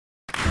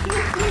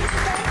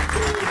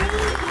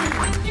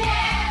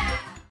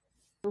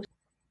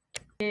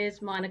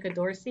Is Monica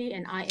Dorsey,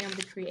 and I am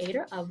the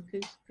creator of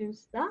Goose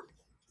Goose Duck.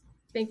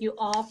 Thank you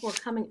all for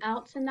coming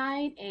out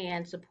tonight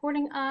and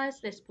supporting us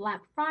this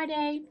Black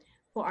Friday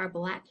for our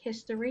Black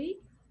History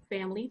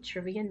Family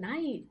Trivia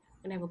Night.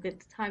 We're gonna have a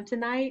good time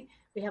tonight.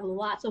 We have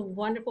lots of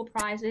wonderful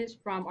prizes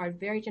from our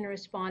very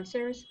generous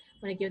sponsors.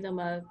 I want to give them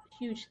a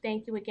huge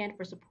thank you again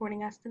for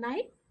supporting us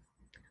tonight.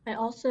 I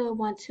also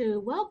want to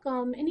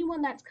welcome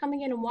anyone that's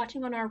coming in and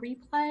watching on our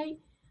replay.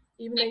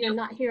 Even though you're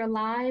not here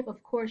live,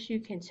 of course, you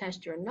can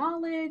test your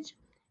knowledge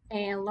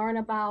and learn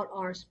about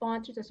our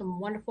sponsors. There's some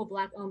wonderful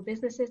Black-owned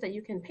businesses that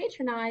you can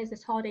patronize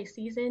this holiday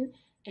season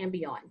and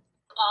beyond.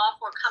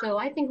 So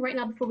I think right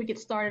now, before we get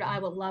started, I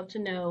would love to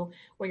know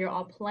where you're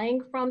all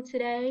playing from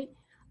today.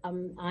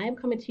 I am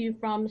coming to you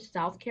from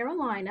South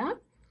Carolina.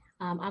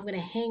 I'm going to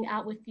hang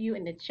out with you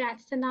in the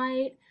chats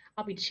tonight.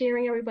 I'll be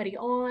cheering everybody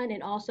on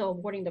and also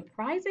awarding the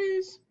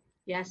prizes.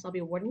 Yes, I'll be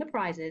awarding the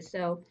prizes.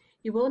 So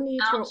you will need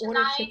your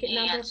order ticket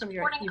number from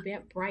your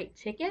Eventbrite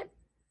ticket.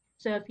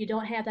 So if you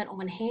don't have that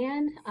on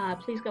hand,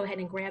 please go ahead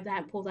and grab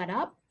that and pull that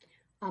up.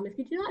 If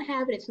you do not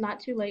have it, it's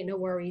not too late, no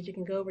worries. You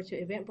can go over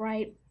to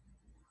Eventbrite.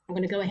 I'm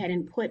going to go ahead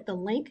and put the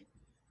link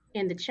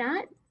in the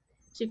chat.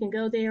 So you can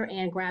go there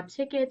and grab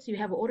tickets. You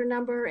have an order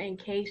number in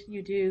case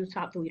you do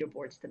top the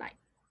leaderboards tonight.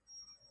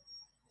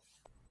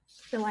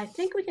 So I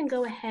think we can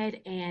go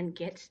ahead and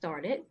get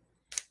started.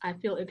 I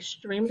feel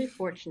extremely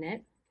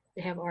fortunate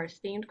to have our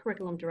esteemed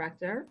curriculum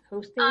director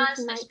hosting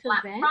tonight's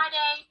event.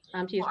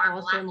 She's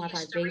also my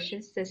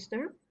vivacious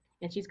sister,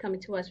 and she's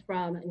coming to us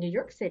from New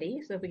York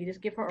City. So if we could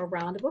just give her a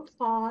round of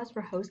applause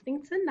for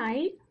hosting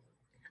tonight.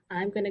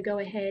 I'm going to go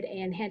ahead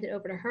and hand it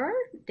over to her,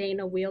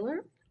 Dana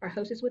Wheeler, our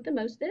hostess with the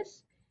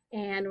mostest.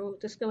 And we'll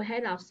just go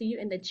ahead. I'll see you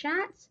in the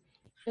chats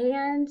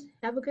and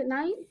have a good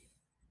night.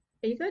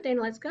 There you go,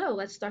 Dana. Let's go.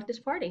 Let's start this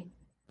party.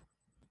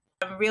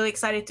 I'm really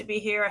excited to be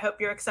here. I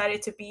hope you're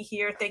excited to be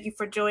here. Thank you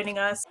for joining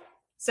us.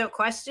 So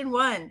question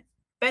 1,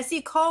 Bessie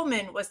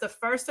Coleman was the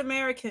first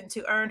American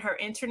to earn her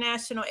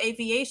international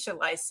aviation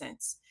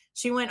license.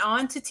 She went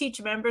on to teach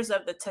members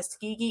of the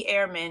Tuskegee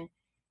Airmen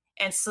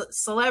and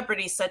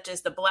celebrities such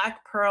as the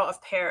Black Pearl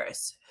of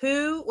Paris.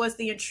 Who was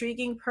the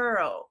intriguing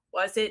Pearl?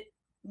 Was it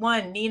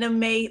 1, Nina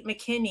Mae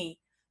McKinney,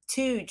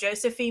 2,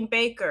 Josephine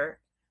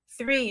Baker,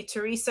 3,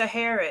 Teresa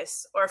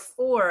Harris, or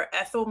 4,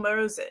 Ethel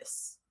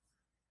Moses?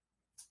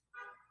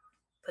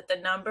 Put the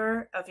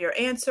number of your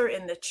answer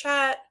in the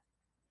chat.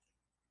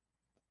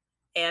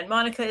 And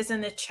Monica is in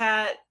the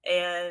chat,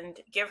 and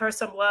give her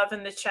some love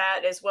in the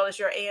chat as well as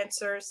your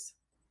answers.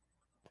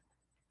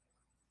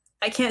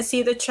 I can't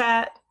see the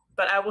chat,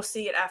 but I will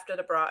see it after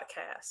the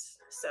broadcast.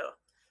 So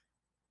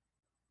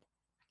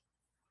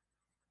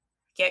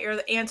get your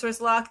answers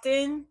locked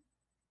in.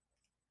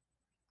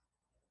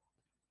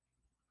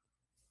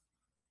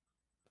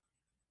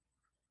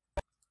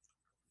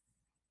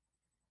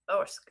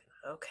 Oh,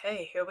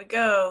 okay, here we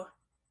go.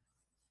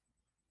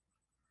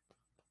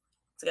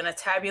 It's going to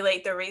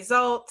tabulate the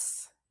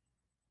results.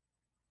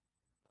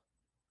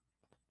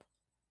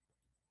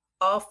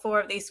 All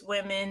 4 of these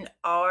women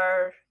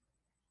are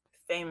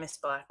famous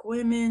Black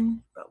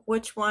women, but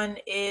which one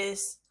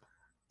is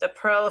the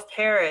Pearl of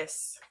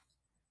Paris?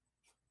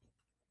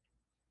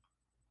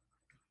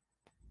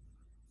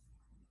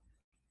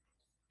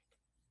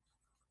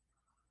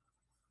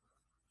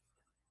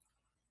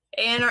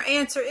 And our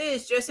answer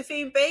is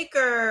Josephine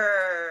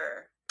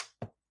Baker.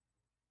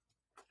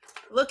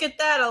 Look at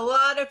that. A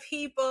lot of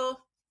people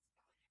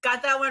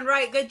got that one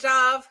right. Good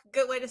job.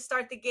 Good way to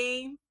start the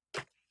game.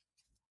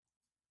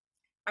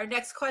 Our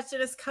next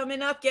question is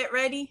coming up. Get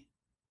ready.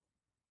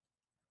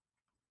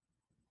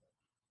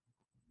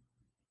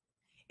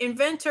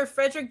 Inventor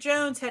Frederick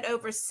Jones had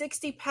over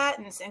 60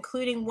 patents,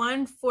 including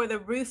one for the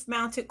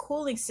roof-mounted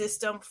cooling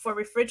system for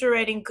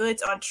refrigerating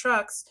goods on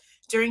trucks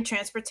during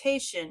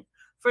transportation.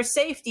 For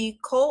safety,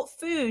 cold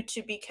food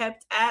should be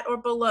kept at or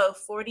below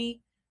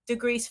 40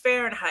 degrees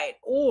Fahrenheit,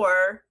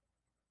 or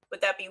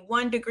would that be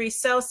 1 degree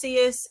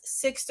Celsius,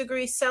 6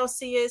 degrees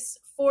Celsius,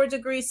 4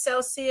 degrees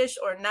Celsius,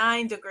 or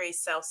 9 degrees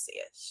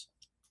Celsius?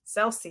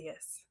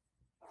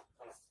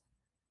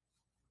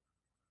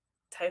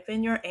 Type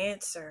in your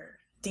answer.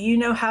 Do you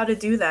know how to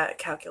do that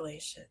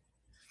calculation?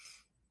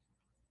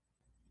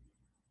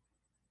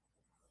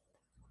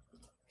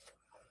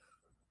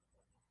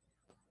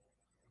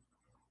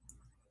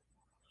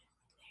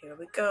 Here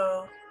we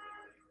go.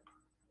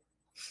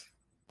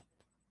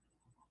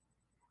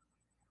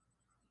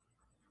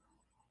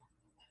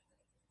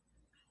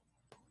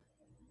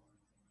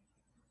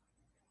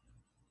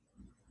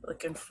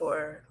 Looking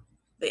for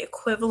the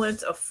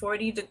equivalent of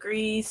 40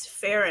 degrees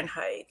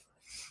Fahrenheit.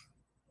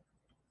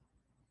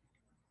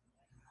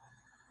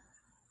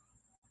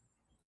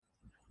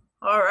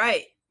 All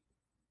right.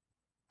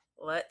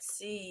 Let's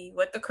see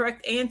what the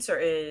correct answer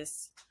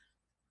is.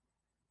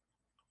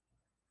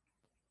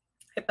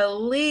 I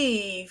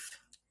believe,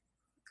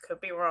 could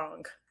be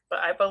wrong, but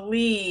I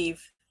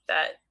believe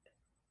that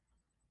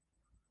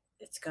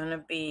it's going to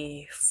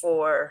be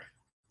 4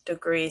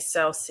 degrees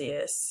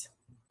Celsius.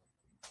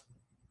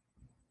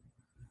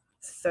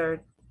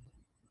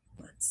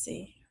 Let's Let's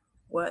see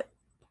what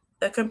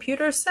the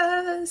computer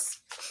says.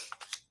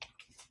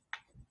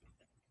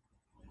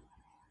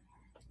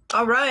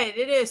 All right,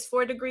 it is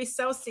 4 degrees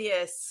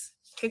Celsius.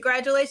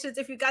 Congratulations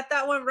if you got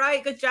that one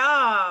right. Good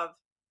job.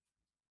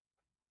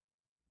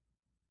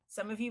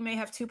 Some of you may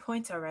have 2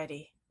 points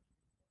already.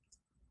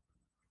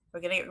 We're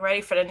going to get ready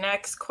for the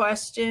next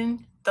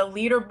question. The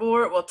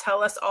leaderboard will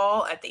tell us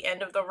all at the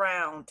end of the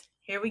round.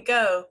 Here we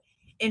go.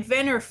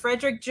 Inventor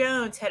Frederick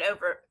Jones had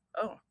over...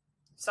 Oh,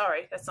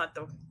 sorry, that's not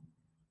the...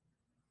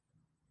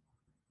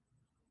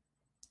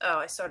 Oh,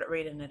 I started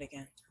reading it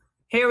again.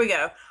 Here we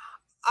go.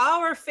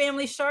 Our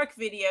Family Shark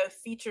video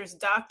features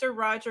Dr.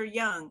 Roger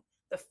Young,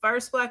 the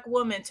first Black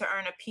woman to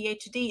earn a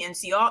PhD in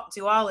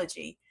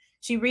zoology.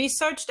 She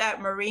researched at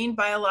Marine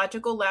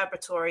Biological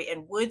Laboratory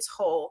in Woods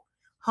Hole,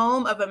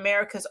 home of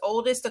America's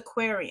oldest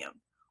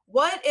aquarium.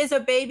 What is a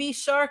baby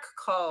shark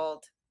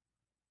called?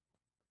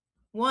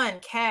 1,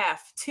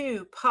 calf,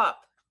 2,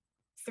 pup,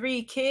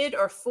 3, kid,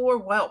 or 4,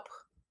 whelp?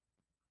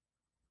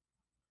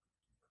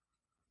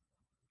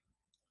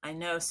 I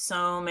know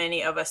so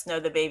many of us know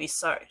the baby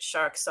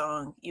shark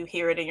song. You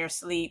hear it in your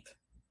sleep.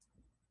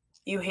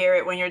 You hear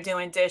it when you're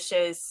doing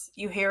dishes.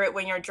 You hear it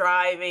when you're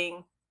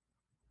driving.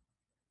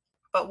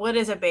 But what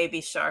is a baby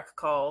shark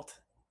called?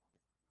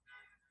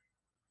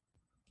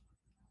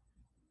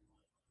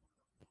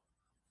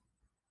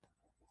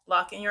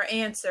 Lock in your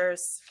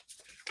answers.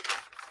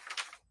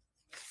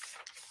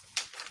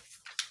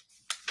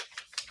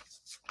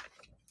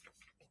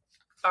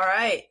 All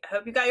right, I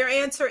hope you got your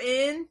answer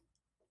in.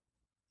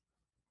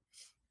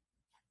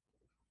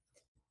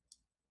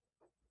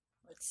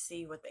 Let's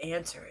see what the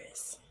answer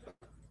is.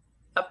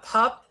 A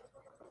pup,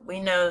 we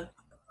know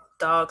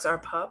dogs are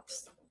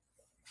pups.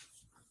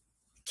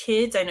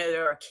 Kids, I know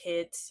there are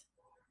kids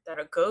that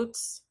are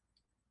goats.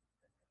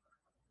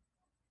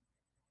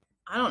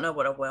 I don't know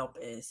what a whelp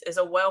is. Is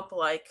a whelp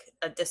like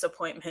a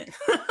disappointment?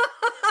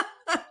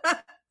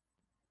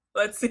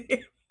 Let's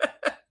see.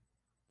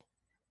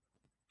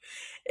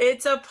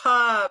 It's a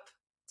pup.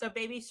 So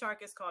baby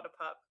shark is called a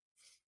pup.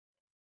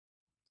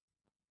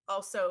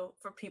 Also,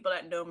 for people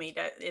that know me,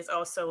 that is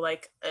also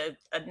like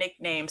a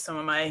nickname some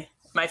of my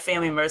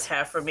family members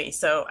have for me.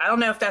 So I don't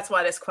know if that's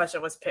why this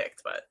question was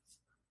picked, but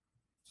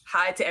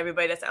hi to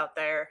everybody that's out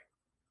there.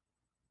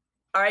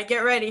 All right,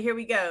 get ready. Here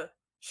we go.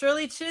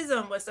 Shirley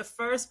Chisholm was the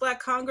first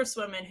Black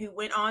congresswoman who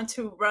went on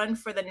to run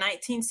for the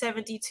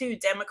 1972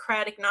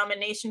 Democratic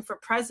nomination for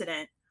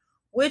president.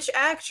 Which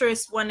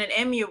actress won an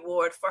Emmy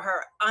Award for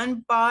her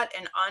unbought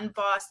and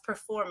unbossed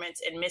performance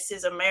in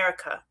Mrs.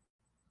 America?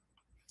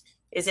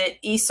 Is it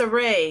Issa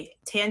Rae,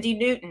 Tandy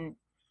Newton,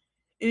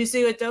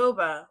 Uzu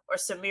Adoba, or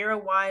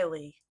Samira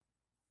Wiley?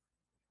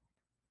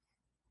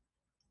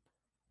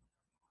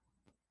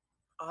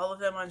 All of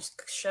them on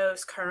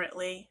shows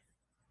currently,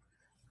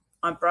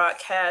 on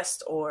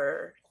broadcast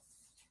or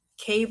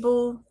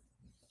cable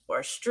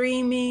or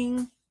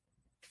streaming.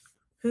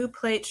 Who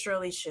played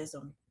Shirley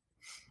Chisholm?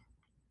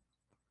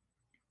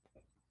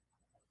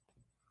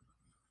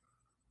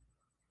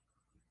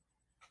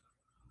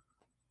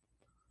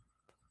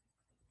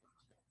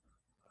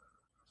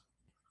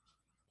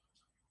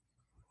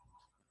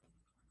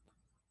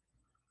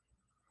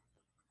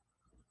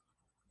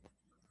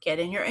 Get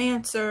in your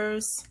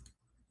answers.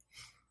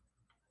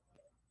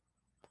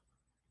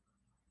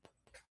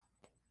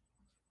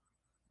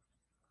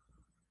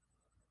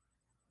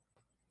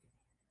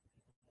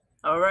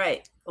 All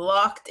right,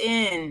 locked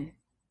in.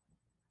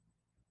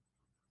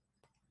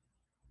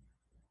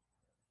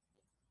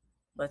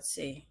 Let's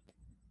see.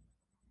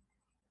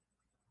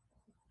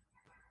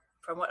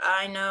 From what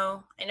I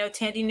know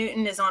Tandy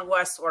Newton is on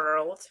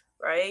Westworld,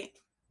 right?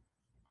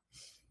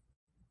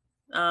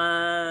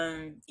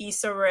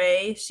 Issa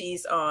Rae,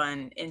 she's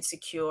on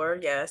Insecure,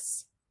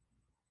 yes.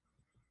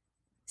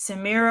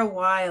 Samira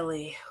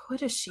Wiley,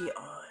 what is she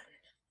on?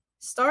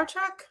 Star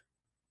Trek?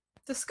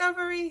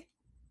 Discovery?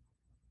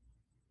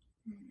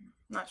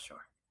 Not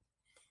sure.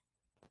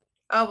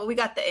 Oh, but we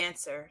got the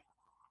answer.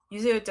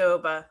 Uzu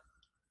Adoba.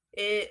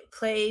 It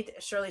played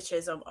Shirley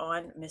Chisholm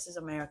on Mrs.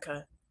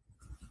 America.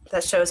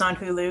 That show's on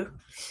Hulu.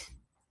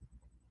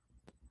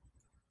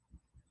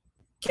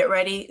 Get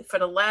ready for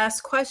the last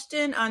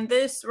question on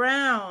this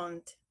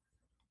round.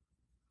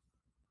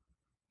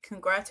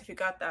 Congrats if you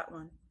got that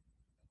one.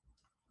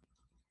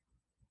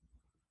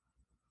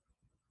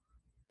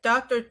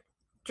 Dr.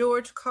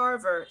 George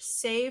Carver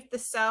saved the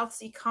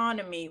South's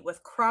economy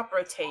with crop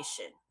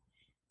rotation.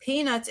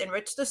 Peanuts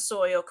enriched the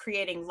soil,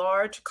 creating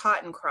large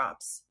cotton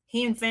crops.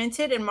 He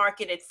invented and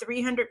marketed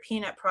 300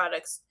 peanut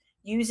products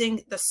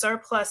using the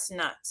surplus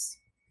nuts.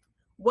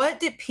 What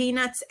did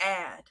peanuts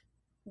add?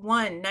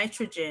 1,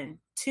 nitrogen,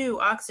 2,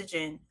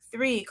 oxygen,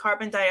 3,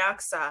 carbon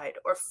dioxide,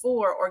 or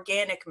 4,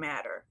 organic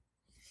matter?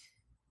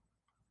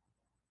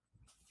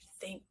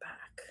 Think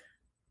back.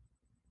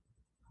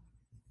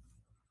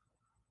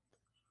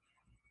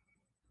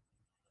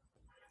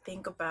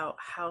 Think about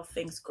how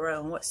things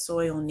grow and what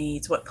soil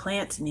needs, what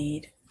plants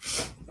need.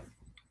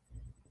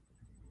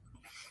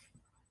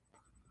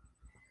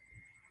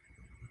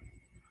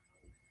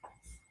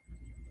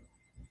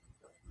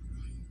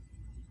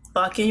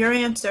 Lock in your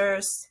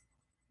answers.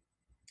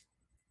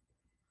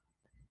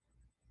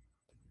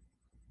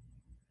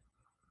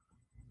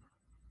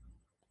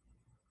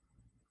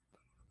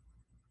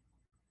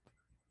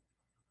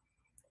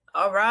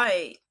 All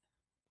right.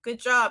 Good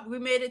job. We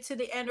made it to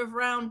the end of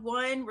round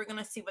 1. We're going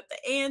to see what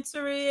the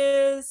answer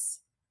is.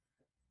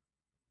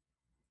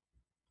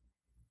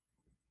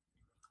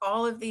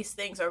 All of these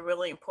things are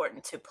really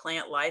important to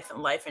plant life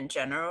and life in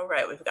general,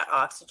 right? We've got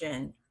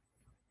oxygen,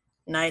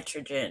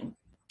 nitrogen,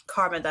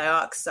 carbon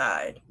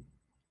dioxide,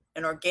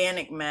 and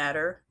organic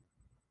matter.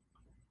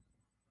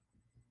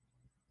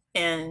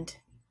 And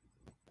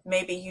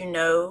maybe you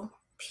know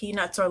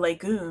peanuts or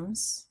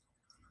legumes.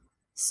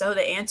 So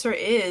the answer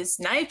is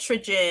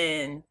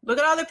nitrogen. Look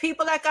at all the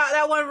people that got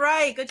that one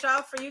right. Good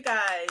job for you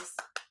guys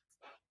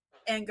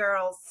and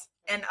girls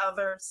and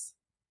others.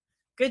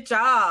 Good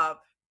job.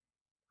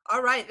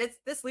 All right,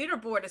 this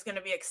leaderboard is going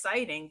to be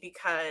exciting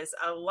because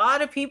a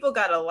lot of people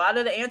got a lot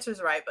of the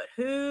answers right, but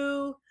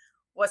who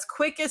was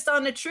quickest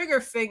on the trigger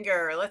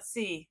finger? Let's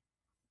see.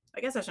 I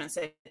guess I shouldn't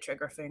say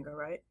trigger finger,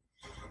 right?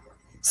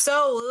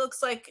 So it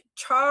looks like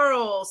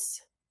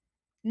Charles,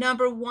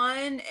 number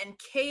 1, and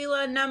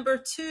Kayla,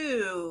 number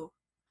 2.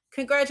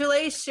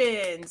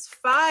 Congratulations.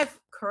 5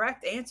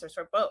 correct answers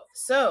for both.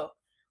 So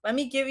let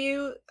me give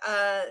you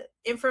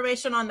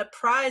information on the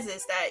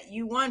prizes that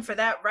you won for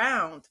that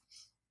round.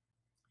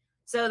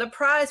 So the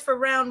prize for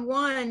round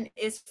 1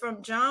 is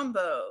from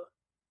Jumbo.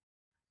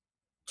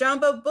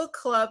 Jumbo Book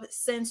Club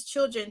sends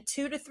children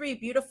 2 to 3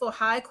 beautiful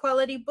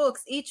high-quality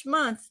books each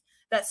month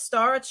that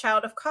star a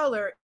child of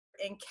color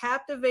in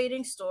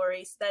captivating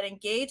stories that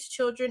engage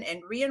children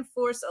and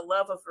reinforce a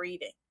love of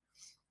reading.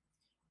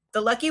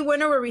 The lucky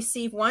winner will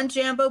receive 1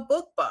 Jumbo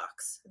book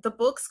box. The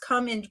books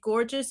come in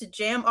gorgeous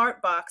jam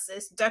art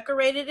boxes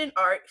decorated in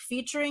art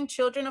featuring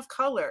children of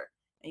color.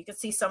 And you can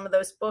see some of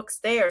those books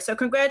there. So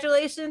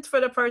congratulations for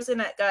the person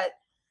that got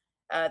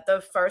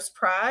the first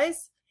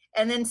prize.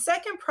 And then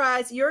second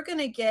prize, you're going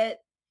to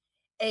get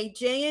a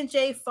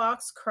J&J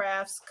Fox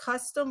Crafts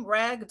custom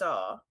rag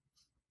doll.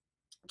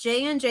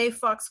 J&J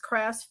Fox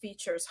Crafts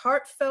features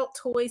heartfelt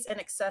toys and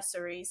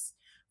accessories.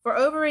 For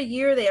over a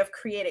year, they have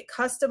created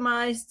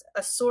customized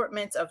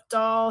assortments of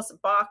dolls,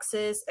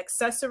 boxes,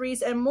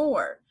 accessories, and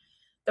more.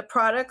 The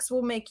products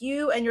will make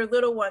you and your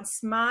little one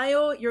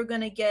smile. You're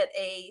going to get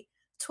a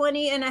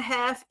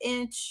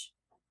 20.5-inch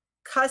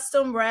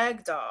custom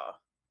rag doll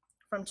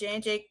from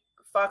J&J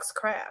Fox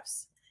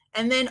Crafts.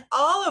 And then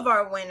all of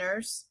our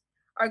winners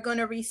are going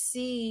to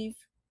receive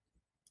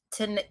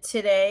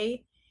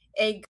today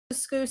a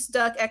Goose Goose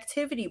Duck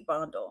activity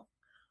bundle.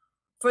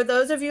 For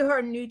those of you who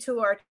are new to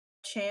our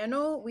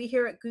channel, we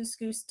here at Goose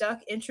Goose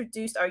Duck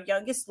introduced our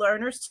youngest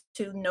learners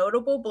to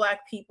notable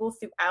Black people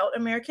throughout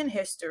American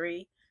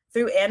history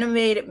through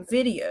animated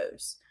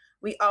videos.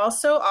 We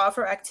also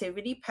offer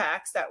activity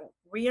packs that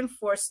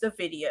reinforce the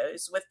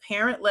videos with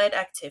parent-led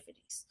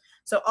activities.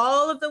 So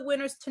all of the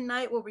winners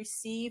tonight will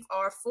receive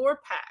our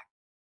 4-pack.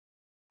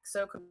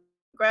 So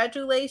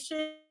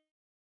congratulations.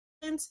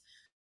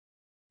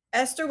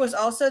 Esther was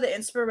also the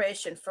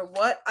inspiration for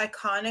what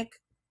iconic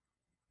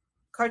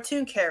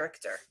cartoon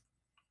character?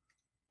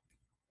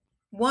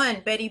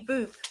 1, Betty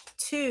Boop.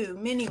 2,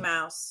 Minnie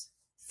Mouse.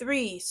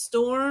 3,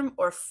 Storm.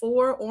 Or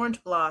 4,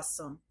 Orange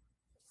Blossom.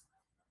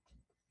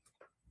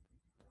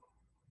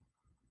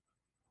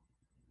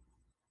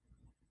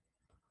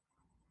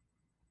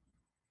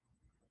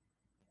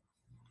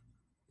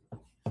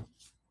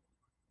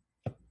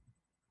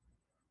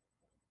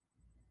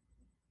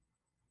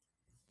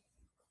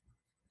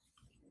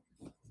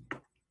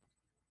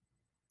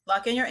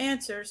 Lock in your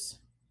answers.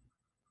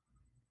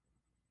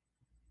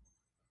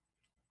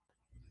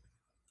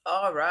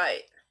 All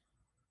right.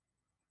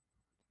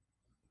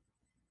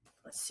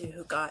 Let's see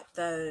who got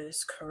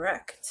those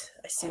correct.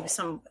 I see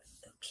some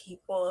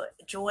people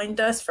joined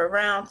us for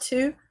round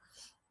 2.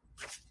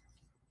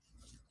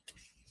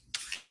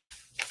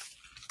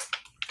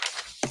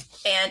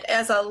 And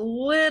as a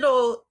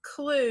little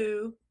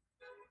clue,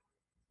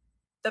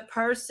 the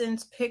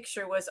person's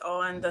picture was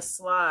on the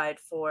slide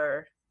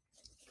for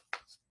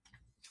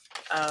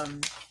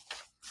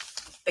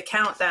the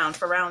countdown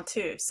for round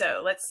 2.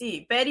 So let's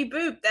see. Betty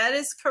Boop, that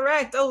is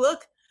correct. Oh,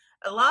 look,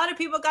 a lot of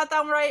people got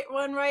that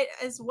one right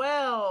as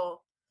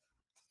well.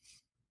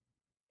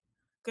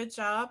 Good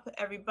job,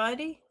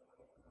 everybody.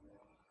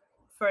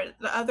 For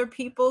the other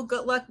people,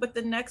 good luck with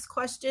the next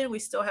question. We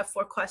still have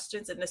 4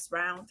 questions in this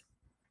round.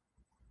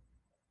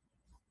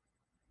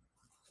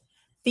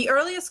 The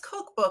earliest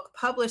cookbook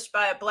published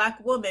by a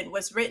Black woman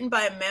was written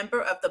by a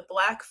member of the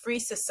Black Free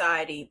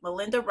Society,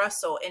 Melinda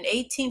Russell, in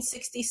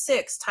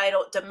 1866,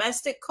 titled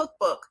Domestic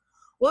Cookbook.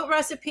 What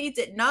recipe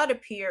did not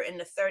appear in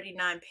the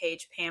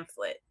 39-page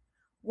pamphlet?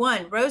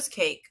 1, rose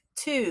cake.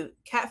 2,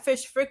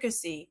 catfish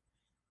fricassee.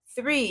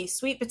 3,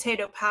 sweet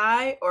potato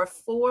pie. Or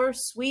 4,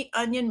 sweet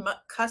onion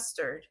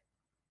custard.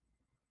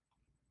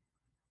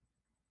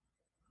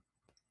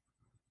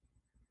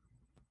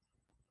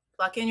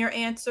 Plug in your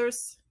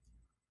answers.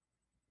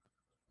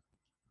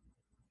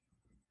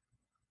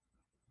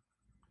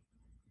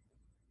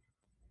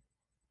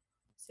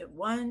 it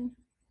 1,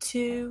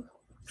 2,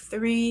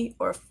 3,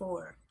 or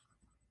 4?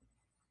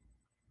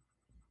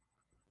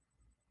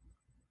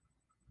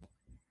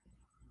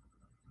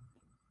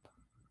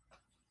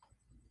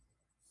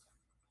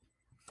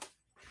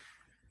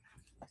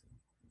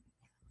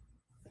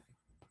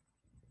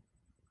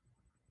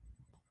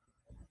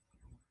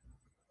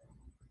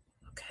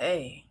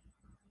 Okay.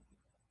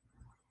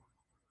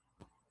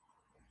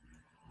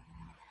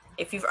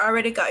 If you've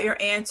already got your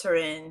answer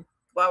in,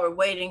 while we're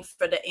waiting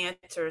for the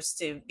answers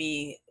to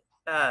be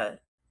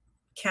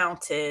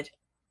counted,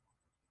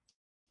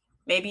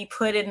 maybe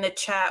put in the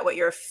chat what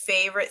your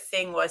favorite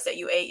thing was that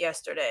you ate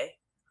yesterday.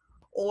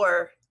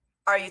 Or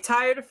are you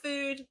tired of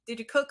food? Did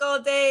you cook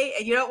all day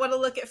and you don't want to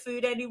look at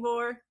food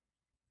anymore?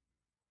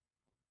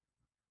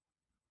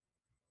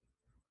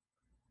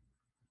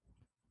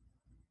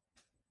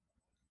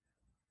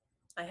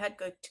 I had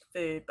good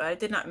food, but I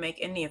did not make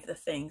any of the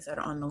things that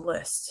are on the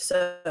list.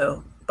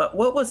 So, but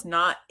what was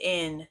not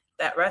in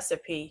that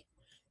recipe?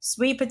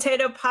 Sweet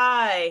potato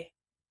pie.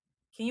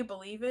 Can you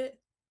believe it?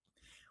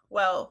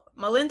 Well,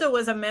 Melinda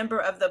was a member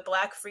of the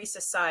Black Free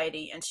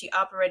Society, and she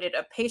operated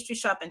a pastry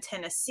shop in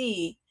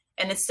Tennessee.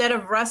 And instead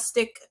of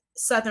rustic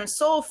Southern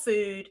soul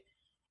food,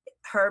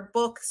 her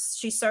books,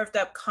 she served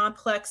up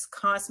complex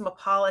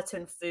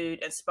cosmopolitan food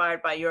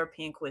inspired by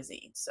European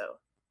cuisine. So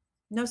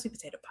no sweet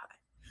potato pie.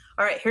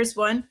 All right, here's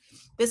one.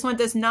 This one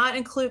does not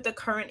include the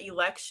current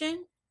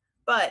election,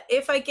 but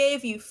if I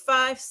gave you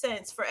 5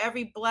 cents for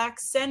every Black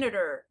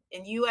senator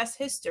in US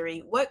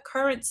history, what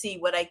currency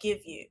would I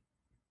give you?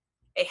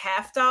 A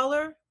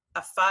 $50,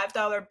 a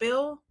 $5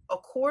 bill, a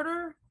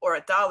quarter, or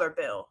a dollar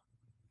bill?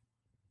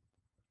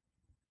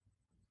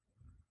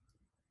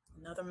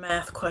 Another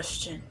math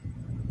question.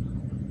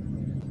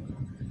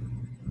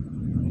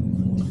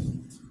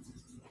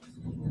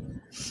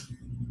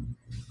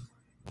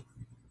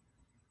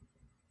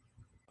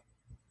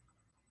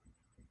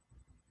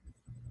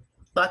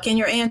 Lock in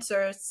your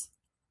answers.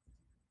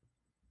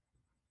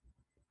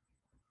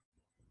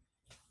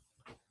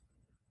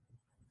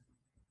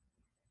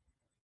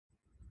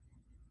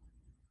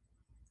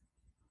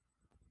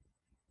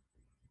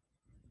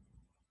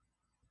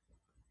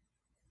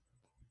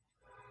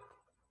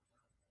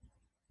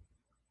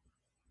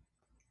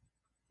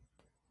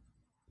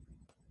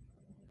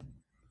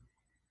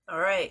 All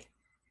right.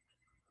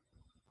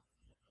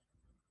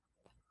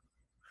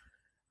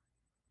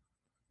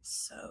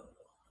 So,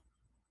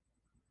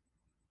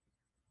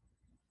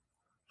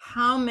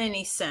 how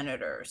many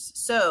senators?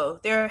 So,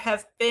 there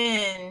have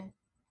been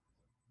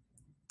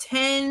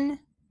 10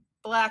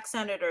 Black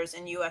senators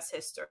in US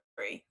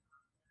history.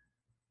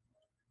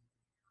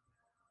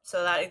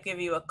 So that'll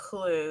give you a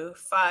clue.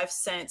 5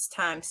 cents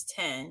times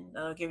 10.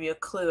 That'll give you a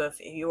clue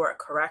if you are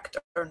correct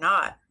or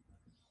not.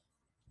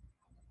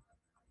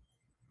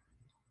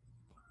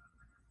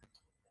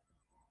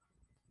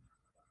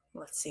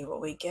 Let's see what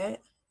we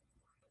get.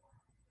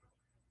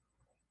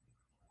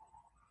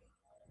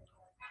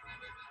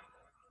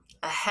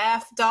 A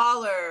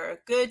 $50.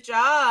 Good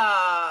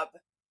job.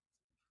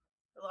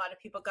 A lot of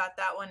people got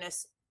that one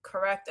as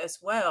correct as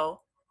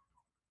well.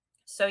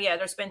 So yeah,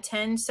 there's been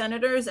 10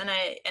 senators, and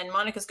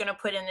Monica's going to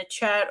put in the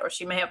chat, or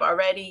she may have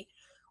already,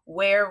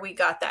 where we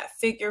got that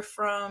figure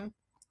from.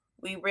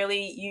 We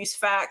really use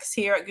facts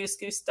here at Goose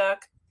Goose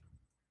Duck.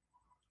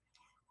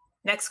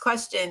 Next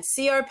question.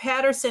 C.R.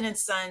 Patterson and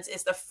Sons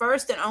is the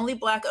first and only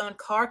Black-owned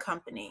car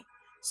company.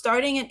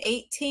 Starting in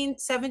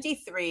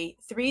 1873,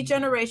 3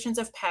 generations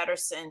of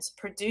Pattersons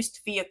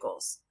produced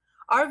vehicles.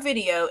 Our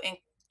video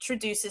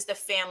introduces the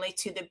family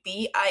to the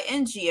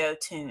B-I-N-G-O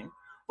tune.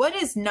 What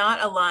is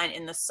not a line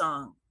in the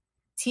song?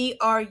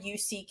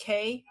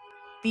 T-R-U-C-K,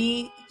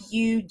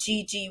 B-U-G-G-Y,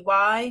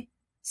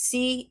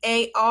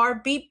 C-A-R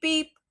beep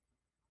beep,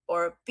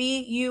 or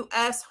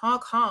B-U-S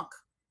honk honk?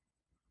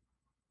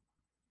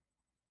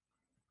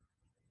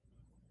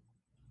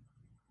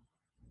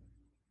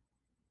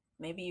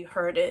 Maybe you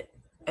heard it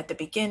at the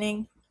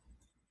beginning.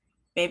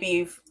 Maybe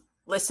you've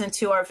listened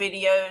to our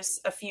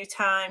videos a few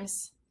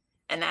times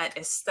and that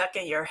is stuck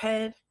in your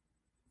head.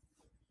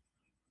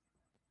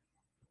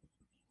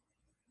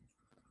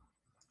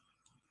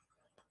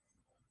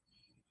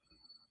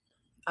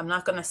 I'm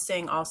not going to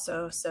sing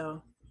also,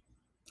 so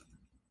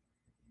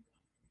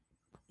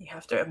you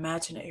have to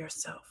imagine it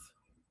yourself.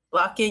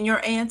 Lock in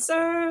your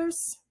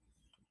answers.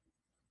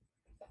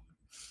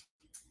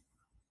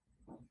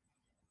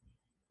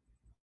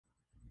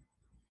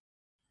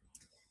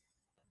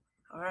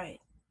 All right.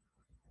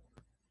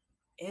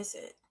 Is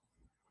it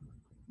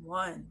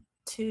 1,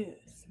 2,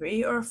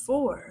 3, or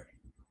 4?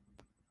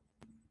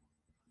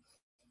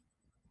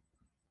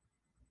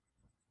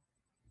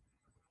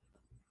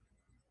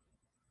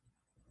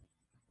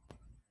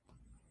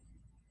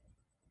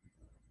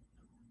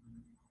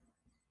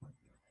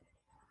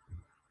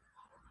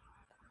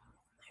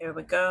 Here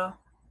we go.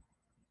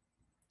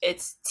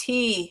 It's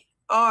T-R-U-C-K.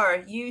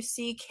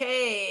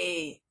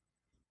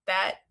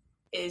 That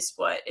is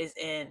what is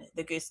in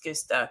the Goose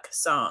Goose Duck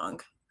song.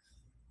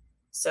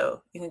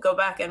 So you can go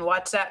back and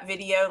watch that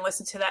video and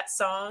listen to that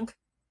song.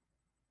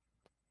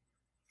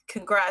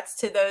 Congrats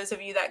to those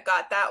of you that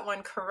got that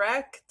one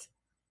correct.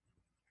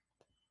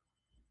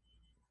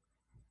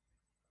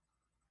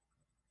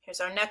 Here's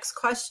our next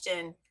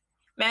question.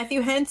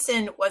 Matthew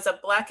Henson was a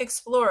Black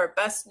explorer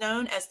best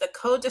known as the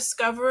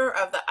co-discoverer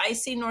of the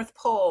icy North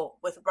Pole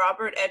with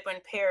Robert Edwin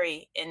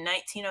Peary in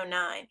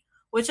 1909.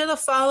 Which of the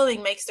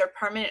following makes their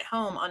permanent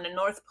home on the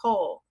North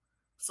Pole?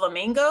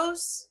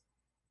 Flamingos,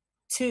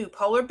 2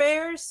 polar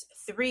bears,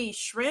 3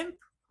 shrimp,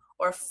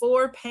 or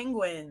 4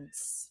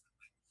 penguins?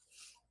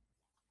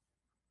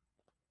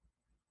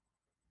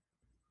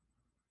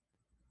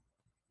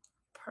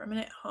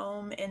 Permanent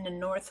home in the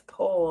North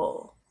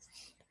Pole.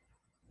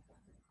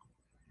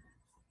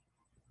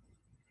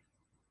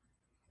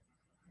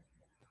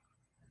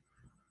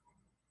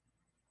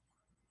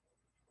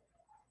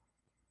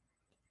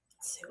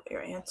 Let's see what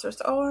your answers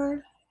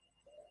are.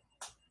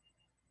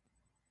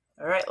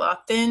 All right,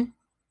 locked in.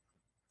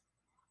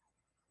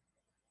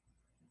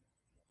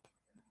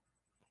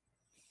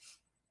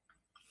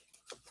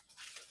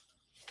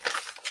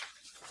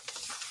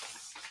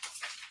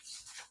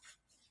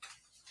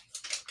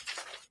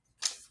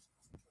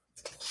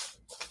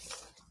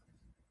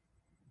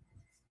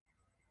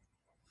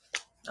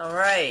 All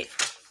right.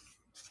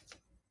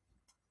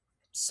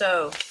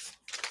 So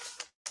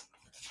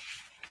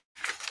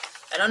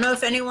I don't know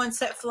if anyone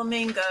said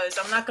flamingos.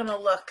 I'm not gonna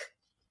look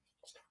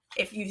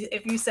if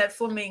you said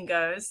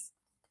flamingos.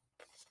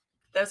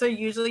 Those are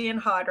usually in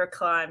hotter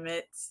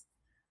climates.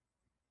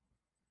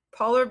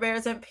 Polar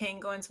bears and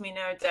penguins, we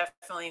know, are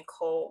definitely in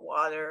cold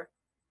water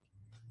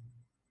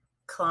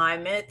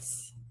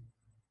climates.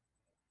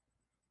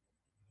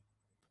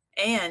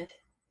 And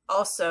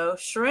also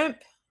shrimp.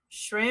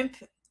 Shrimp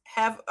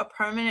have a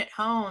permanent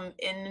home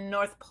in the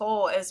North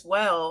Pole as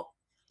well.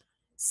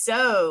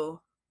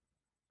 So,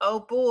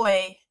 oh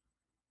boy,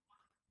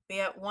 we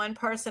had one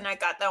person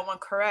that got that one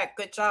correct.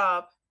 Good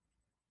job.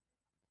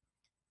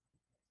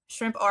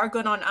 Shrimp are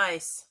good on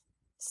ice.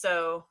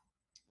 So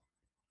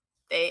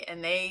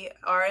they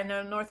are in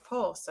the North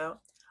Pole. So,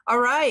 all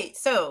right.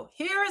 So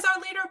here is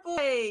our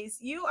leaderboards.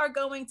 You are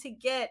going to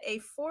get a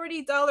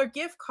 $40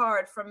 gift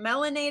card from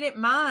Melanated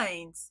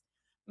Minds.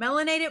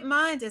 Melanated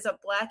Minds is a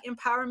Black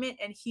empowerment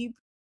and Hebrew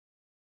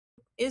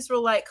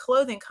Israelite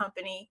clothing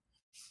company.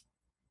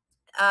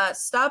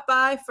 Stop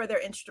by for their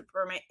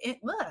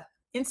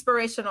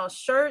inspirational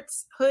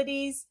shirts,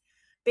 hoodies,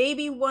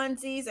 baby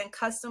onesies, and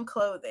custom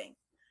clothing.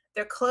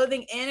 Their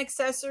clothing and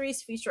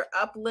accessories feature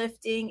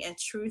uplifting and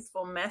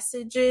truthful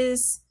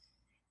messages.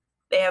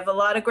 They have a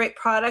lot of great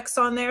products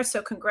on there,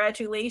 so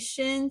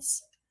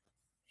congratulations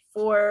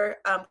for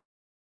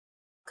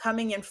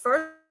coming in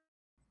first.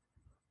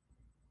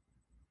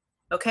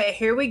 Okay,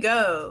 here we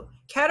go.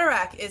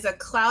 Cataract is a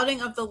clouding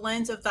of the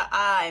lens of the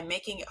eye,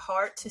 making it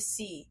hard to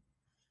see.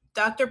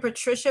 Dr.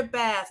 Patricia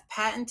Bath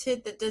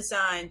patented the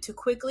design to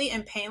quickly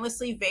and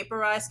painlessly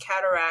vaporize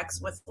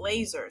cataracts with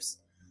lasers.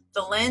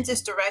 The lens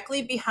is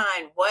directly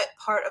behind what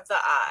part of the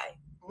eye?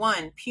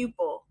 1,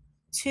 pupil,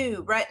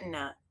 2,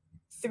 retina,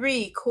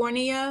 3,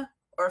 cornea,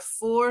 or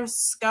 4,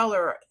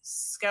 sclera.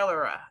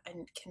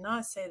 I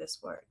cannot say this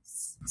word.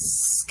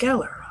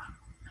 Sclera.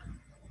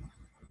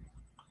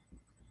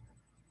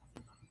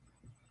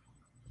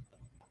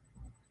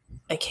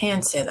 I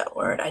can say that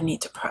word. I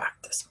need to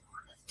practice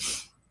more.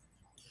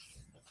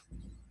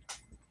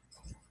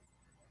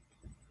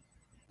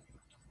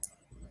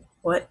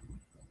 What?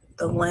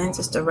 The lens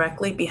is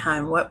directly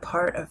behind what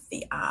part of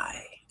the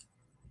eye?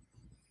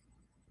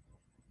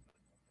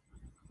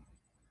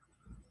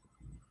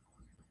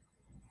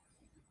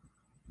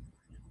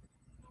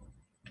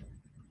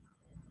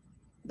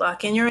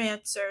 Lock in your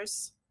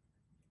answers.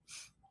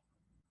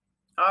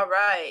 All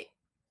right.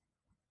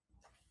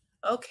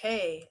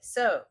 Okay,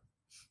 so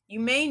you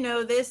may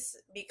know this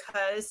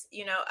because,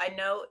 I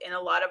know in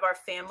a lot of our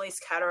families,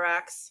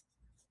 cataracts,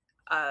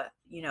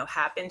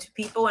 happen to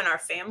people in our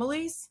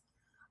families.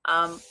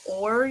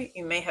 Or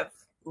you may have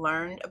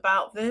learned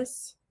about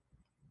this,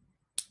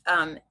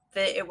 that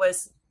it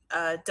was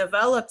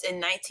developed in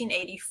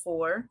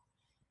 1984,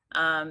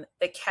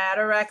 the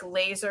cataract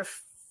laser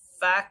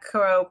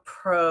phaco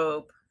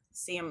probe.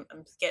 See, I'm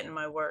getting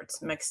my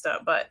words mixed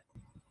up, but,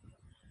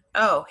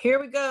 oh, here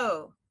we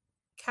go.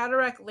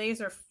 Cataract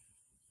laser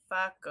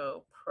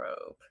phaco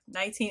probe,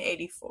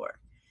 1984.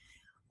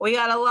 We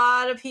got a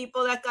lot of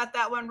people that got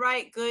that one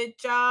right. Good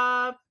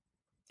job.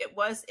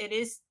 It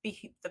is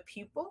the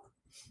pupil.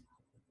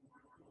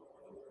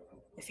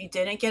 If you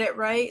didn't get it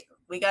right,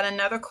 we got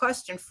another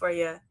question for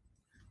you.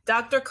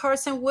 Dr.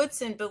 Carson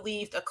Woodson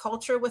believed a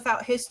culture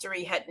without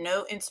history had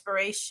no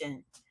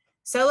inspiration.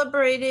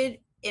 Celebrated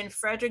in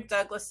Frederick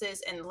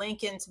Douglass's and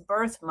Lincoln's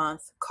birth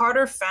month,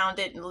 Carter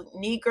founded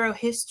Negro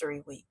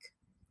History Week.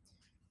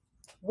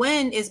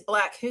 When is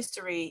Black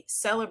History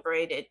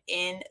celebrated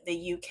in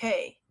the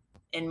UK?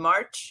 In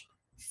March,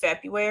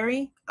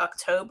 February,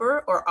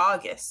 October, or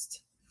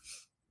August?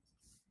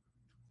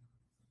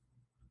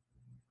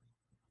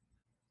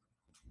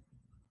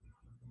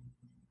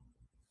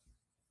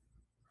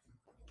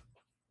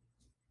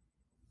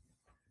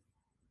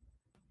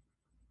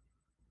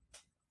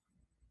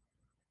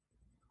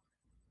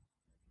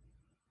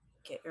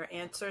 Get your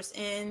answers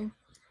in.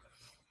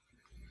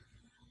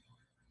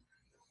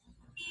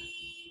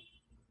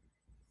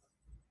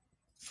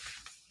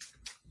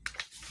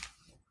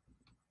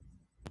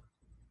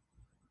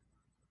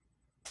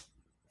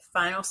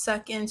 Final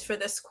seconds for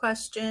this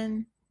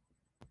question.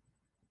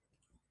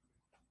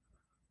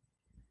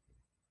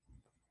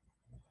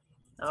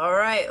 All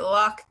right,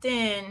 locked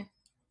in.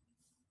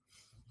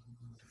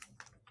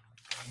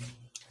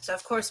 So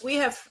of course we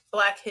have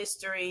Black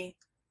History.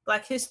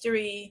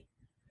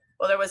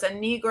 Well, there was a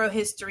Negro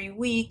History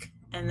Week,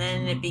 and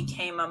then it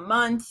became a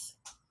month.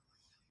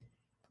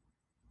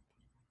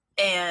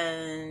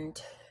 And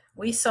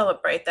we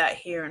celebrate that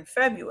here in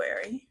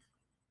February.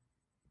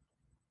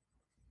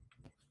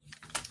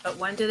 But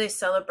when do they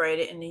celebrate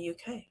it in the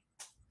UK?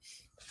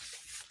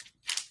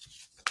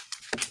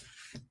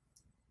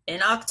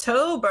 In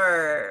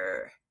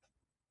October.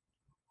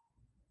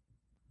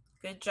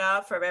 Good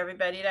job for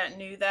everybody that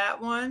knew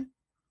that one.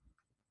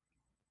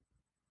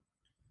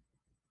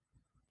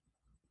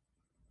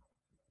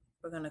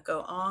 We're going to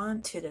go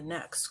on to the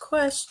next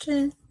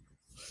question.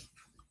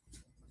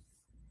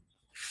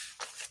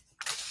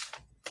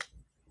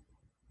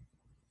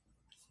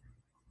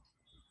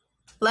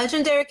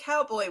 Legendary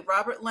cowboy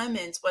Robert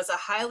Lemons was a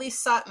highly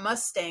sought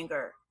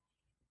Mustanger.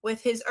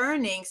 With his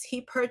earnings,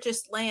 he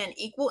purchased land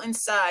equal in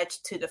size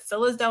to the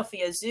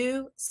Philadelphia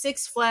Zoo,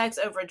 Six Flags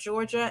Over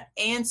Georgia,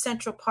 and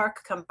Central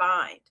Park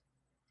combined.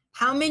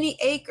 How many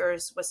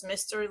acres was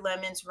Mr.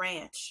 Lemons'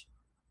 ranch?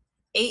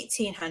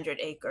 1,800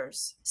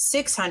 acres,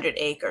 600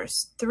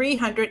 acres,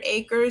 300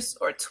 acres,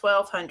 or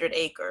 1,200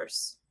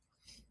 acres?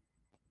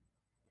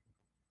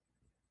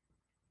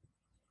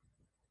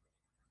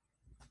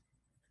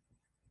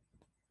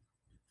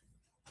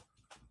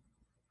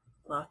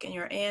 Lock in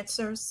your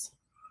answers.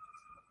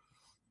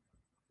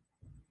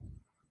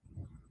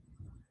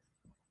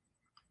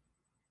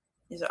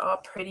 These are all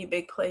pretty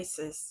big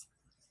places.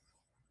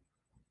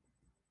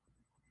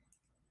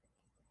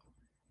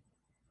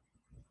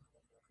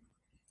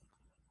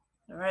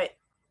 All right,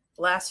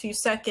 last few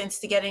seconds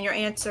to get in your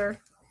answer.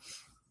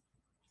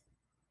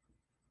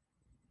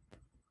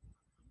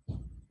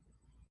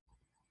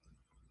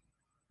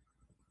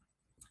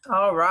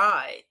 All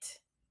right,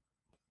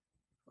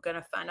 we're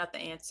gonna find out the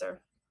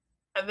answer.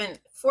 I've been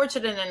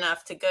fortunate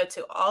enough to go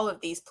to all of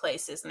these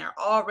places, and they're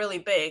all really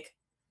big.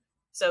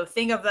 So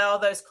think of all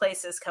those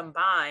places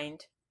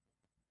combined.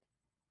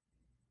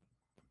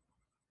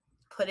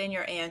 Put in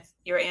your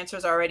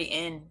answers already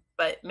in,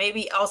 but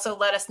maybe also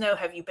let us know,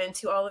 have you been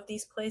to all of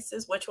these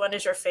places? Which one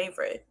is your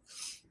favorite?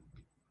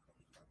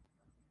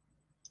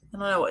 I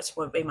don't know which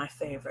would be my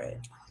favorite.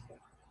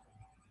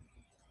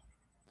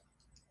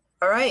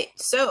 All right,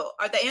 so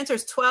are the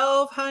answers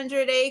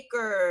 1,200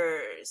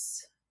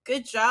 acres?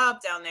 Good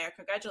job down there.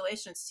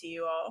 Congratulations to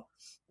you all.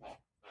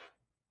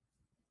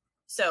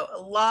 So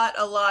a lot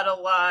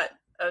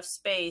of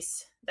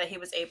space that he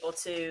was able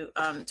to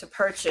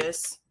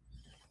purchase.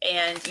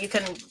 And you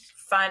can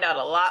find out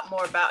a lot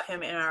more about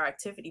him in our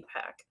activity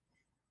pack.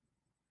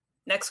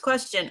 Next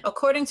question.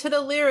 According to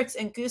the lyrics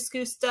in Goose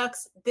Goose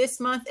Duck's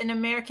This Month in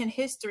American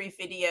History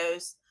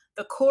videos,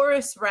 the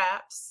chorus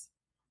raps,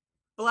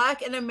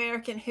 Black in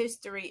American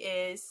history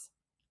is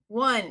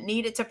 1,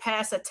 needed to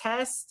pass a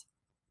test,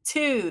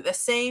 2, the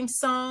same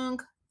song,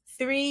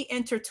 3,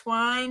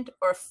 intertwined,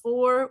 or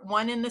 4,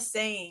 one and the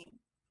same.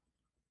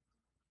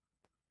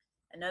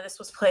 I know this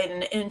was played in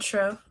the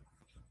intro.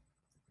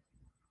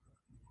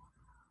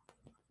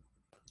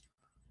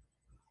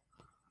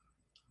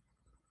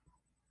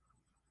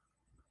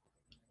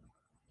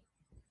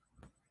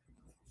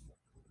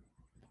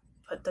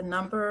 Put the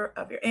number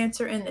of your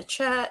answer in the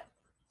chat.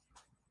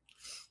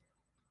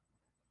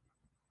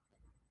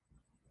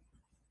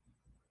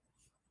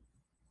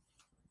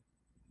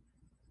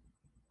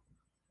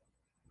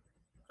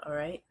 All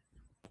right.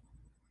 A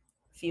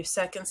few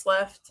seconds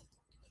left.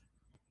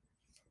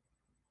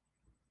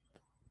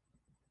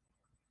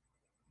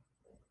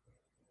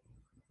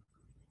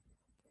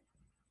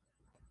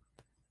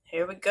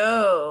 Here we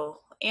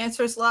go.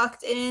 Answers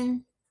locked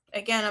in.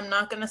 Again, I'm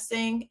not going to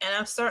sing, and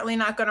I'm certainly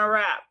not going to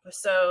rap.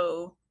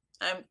 So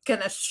I'm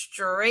going to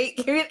straight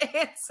give you the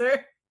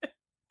answer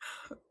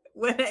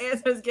when the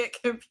answers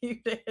get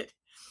computed.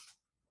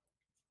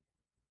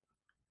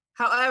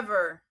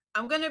 However,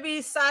 I'm going to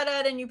be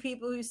side-eyeing you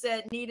people who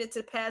said needed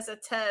to pass a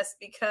test,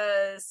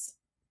 because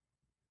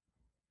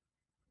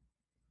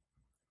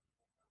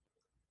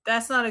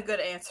that's not a good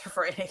answer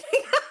for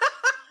anything.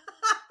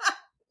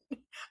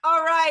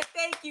 All right.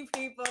 Thank you,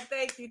 people.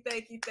 Thank you.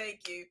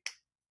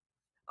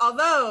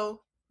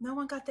 Although no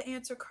one got the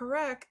answer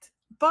correct,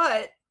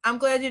 but I'm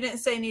glad you didn't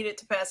say needed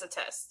to pass a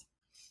test.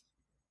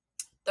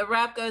 The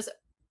rap goes,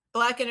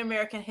 Black in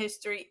American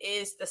history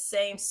is the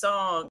same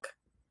song.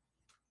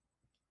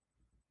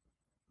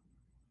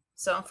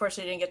 So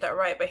unfortunately, you didn't get that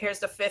right. But here's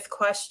the 5th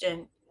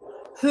question.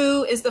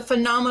 Who is the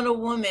phenomenal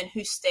woman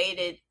who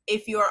stated,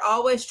 if you are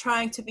always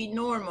trying to be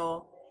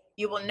normal,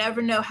 you will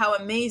never know how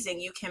amazing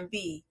you can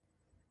be?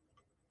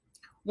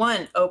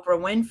 1, Oprah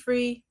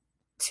Winfrey.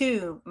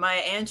 2,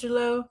 Maya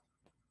Angelou.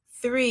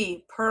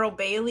 3, Pearl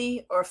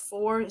Bailey, or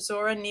 4,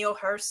 Zora Neale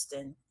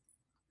Hurston?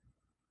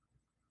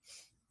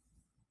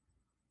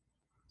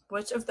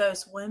 Which of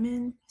those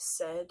women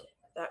said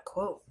that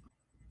quote?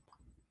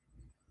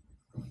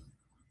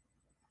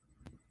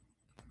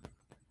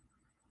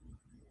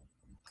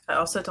 I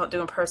also don't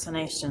do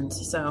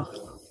impersonations, so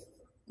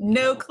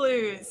no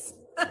clues.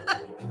 Get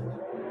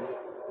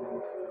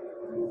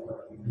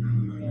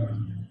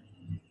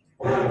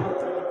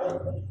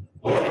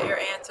your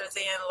answers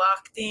in,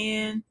 locked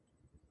in.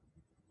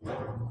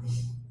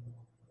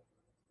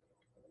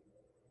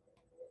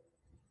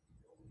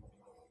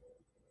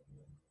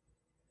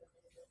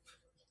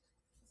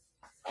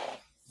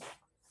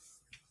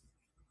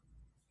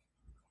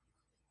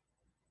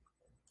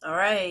 All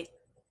right.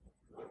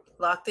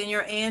 Locked in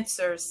your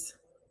answers.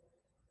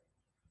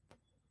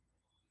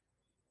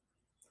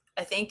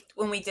 I think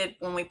when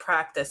we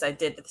practiced, I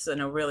did this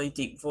in a really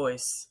deep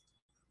voice,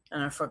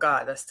 and I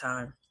forgot this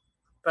time.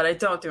 But I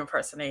don't do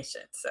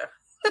impersonations, so.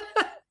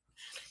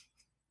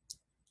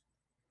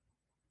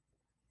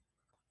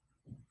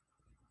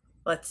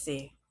 Let's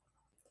see.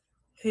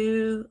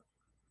 Who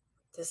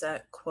does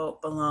that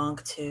quote belong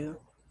to?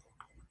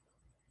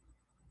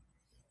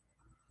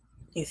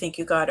 You think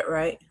you got it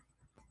right?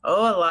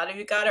 Oh, a lot of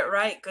you got it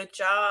right. Good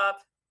job.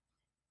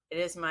 It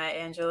is Maya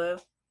Angelou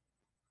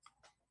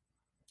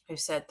who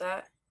said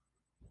that.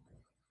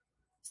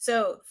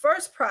 So,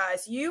 first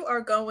prize, you are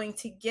going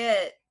to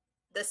get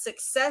the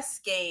Success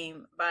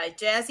Game by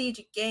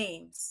Jazzy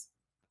Games.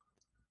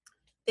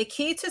 The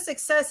key to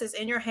success is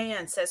in your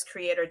hands, says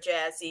creator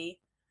Jazzy.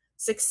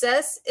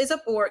 Success is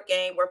a board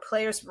game where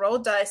players roll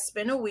dice,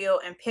 spin a wheel,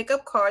 and pick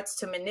up cards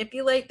to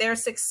manipulate their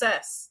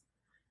success.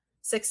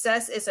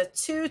 Success is a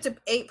 2 to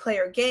 8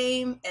 player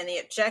game, and the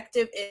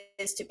objective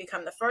is to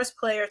become the first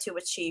player to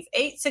achieve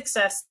 8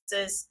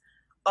 successes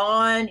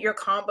on your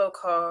combo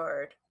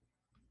card.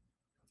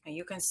 And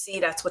you can see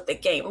that's what the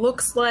game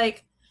looks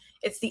like.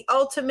 It's the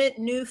ultimate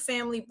new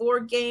family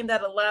board game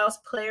that allows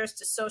players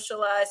to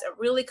socialize and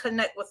really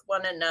connect with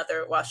one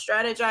another while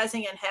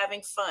strategizing and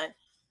having fun.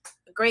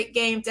 A great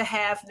game to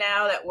have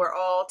now that we're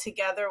all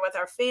together with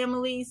our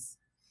families,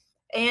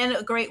 and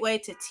a great way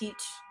to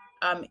teach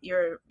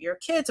your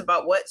kids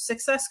about what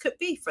success could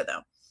be for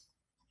them.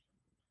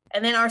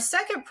 And then our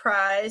second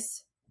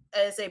prize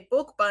is a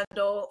book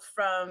bundle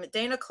from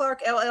Dana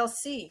Clark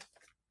LLC.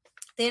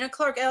 Dana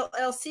Clark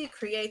LLC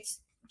creates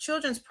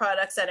children's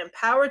products that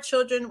empower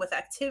children with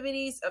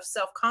activities of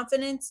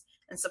self-confidence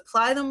and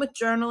supply them with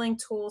journaling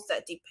tools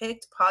that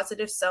depict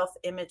positive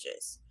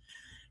self-images.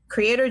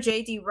 Creator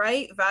J.D.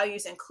 Wright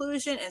values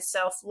inclusion and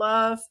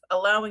self-love,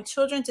 allowing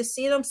children to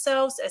see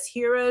themselves as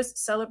heroes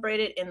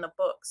celebrated in the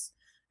books.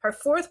 Her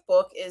fourth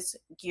book is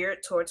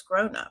geared towards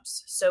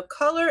grown-ups. So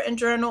color and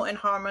journal in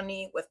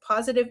harmony with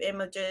positive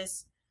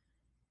images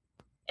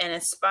and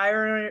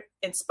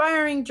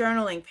inspiring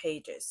journaling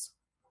pages.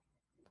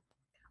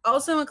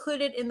 Also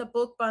included in the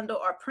book bundle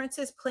are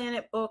Princess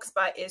Planet books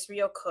by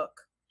Israel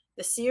Cook.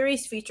 The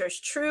series features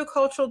true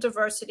cultural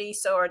diversity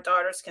so our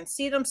daughters can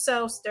see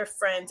themselves, their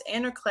friends,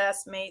 and their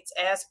classmates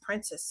as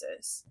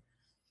princesses.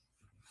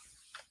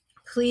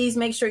 Please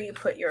make sure you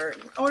put your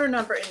order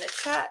number in the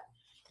chat.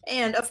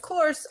 And of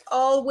course,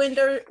 all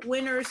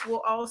winners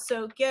will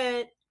also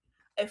get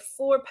a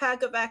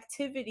 4-pack of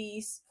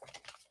activities.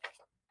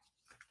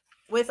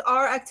 With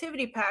our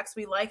activity packs,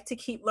 we like to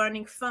keep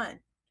learning fun.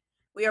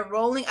 We are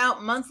rolling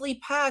out monthly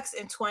packs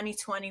in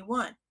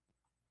 2021.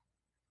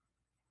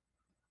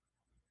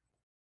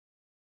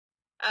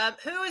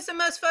 Who is the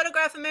most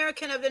photographed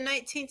American of the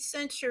 19th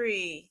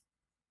century?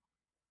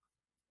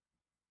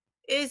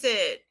 Is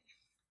it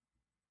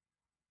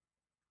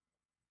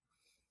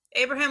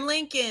Abraham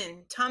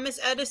Lincoln, Thomas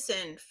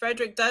Edison,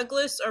 Frederick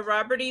Douglass, or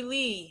Robert E.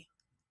 Lee?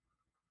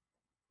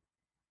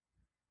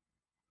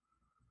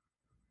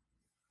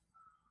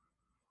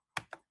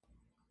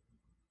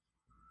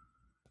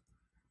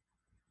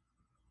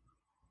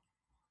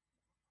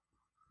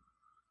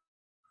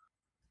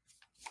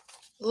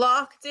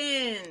 Locked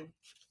in.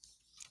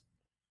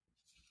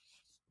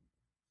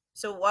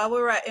 So while we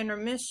were at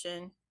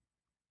intermission,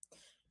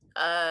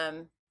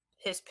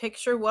 his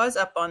picture was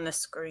up on the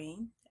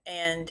screen.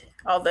 And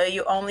although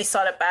you only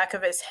saw the back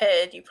of his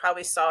head, you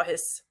probably saw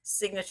his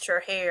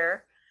signature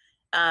hair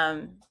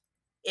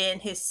in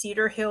his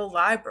Cedar Hill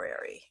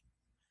Library.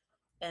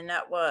 And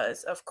that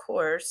was, of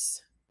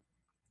course,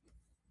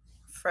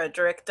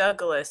 Frederick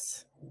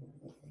Douglass.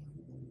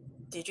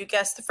 Did you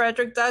guess the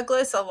Frederick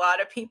Douglass? A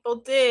lot of people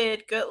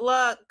did. Good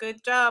luck.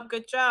 Good job.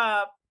 Good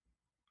job.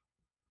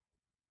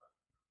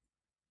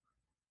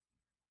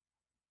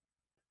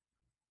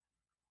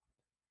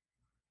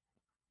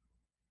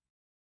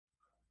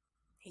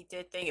 He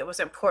did think it was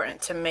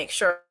important to make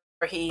sure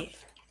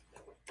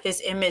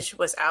his image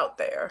was out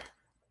there.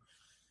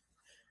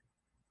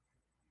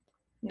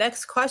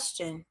 Next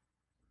question.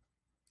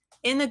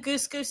 In the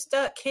Goose Goose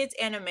Duck kids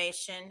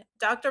animation,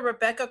 Dr.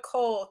 Rebecca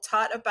Cole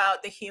taught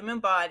about the human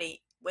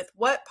body with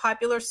what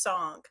popular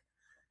song?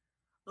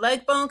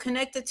 Leg bone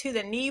connected to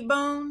the knee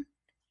bone,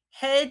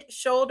 head,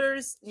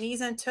 shoulders,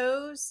 knees, and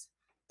toes,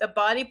 The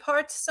Body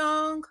Parts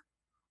song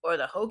or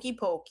the Hokey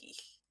Pokey?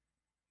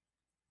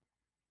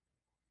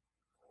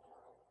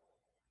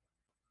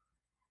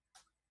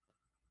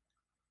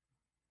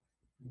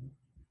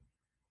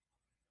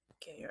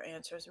 Get your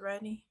answers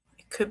ready.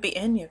 It could be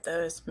any of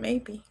those,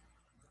 maybe.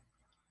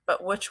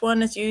 But which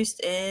one is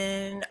used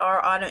in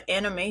our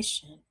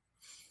animation?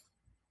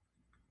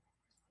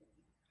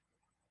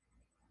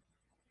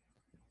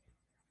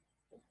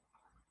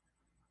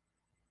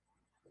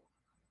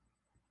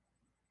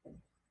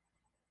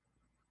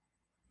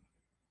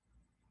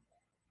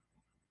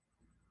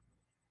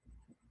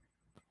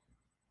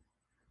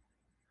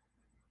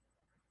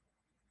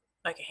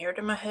 I can hear it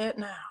in my head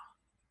now.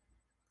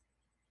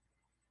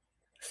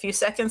 A few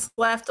seconds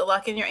left to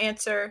lock in your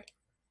answer.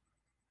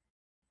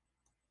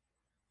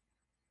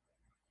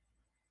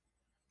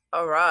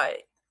 All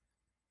right.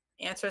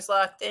 Answer's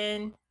locked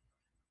in.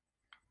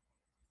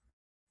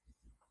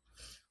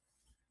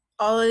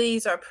 All of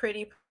these are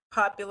pretty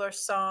popular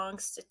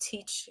songs to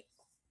teach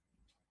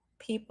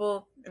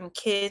people and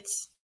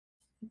kids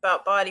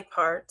about body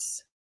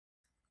parts.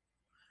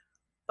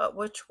 But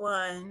which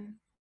one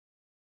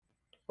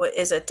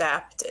is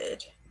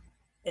adapted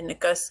in the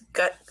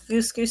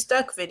Goose Goose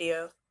Duck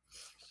video?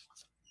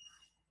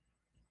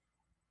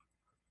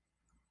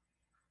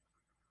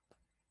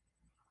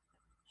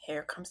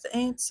 Here comes the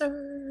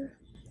answer.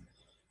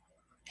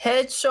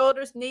 Head,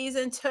 shoulders, knees,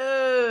 and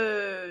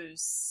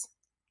toes.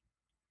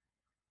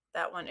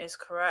 That one is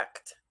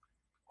correct.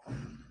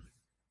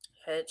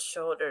 Head,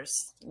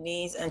 shoulders,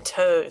 knees, and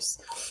toes.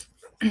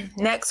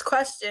 Next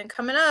question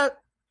coming up.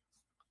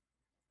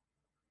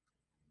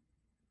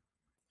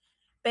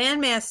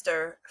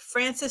 Bandmaster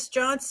Francis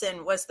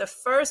Johnson was the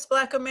first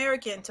Black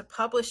American to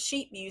publish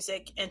sheet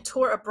music and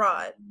tour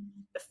abroad.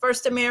 The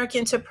first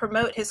American to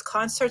promote his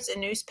concerts in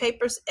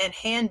newspapers and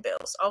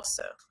handbills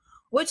also.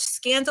 Which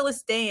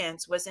scandalous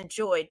dance was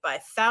enjoyed by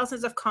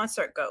thousands of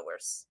concert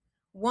goers?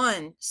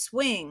 1,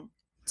 swing.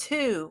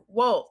 2,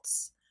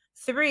 waltz.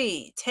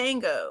 3,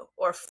 tango.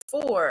 Or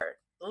 4,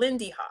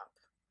 Lindy Hop?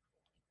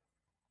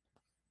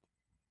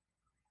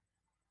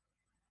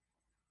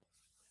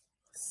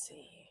 Let's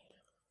see.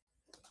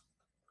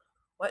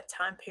 What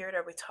time period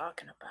are we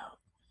talking about?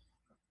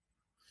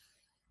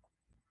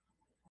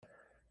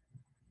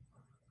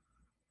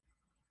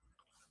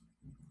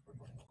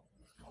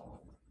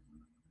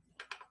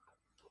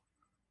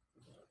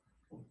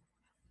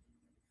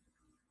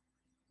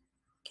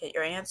 Get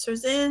your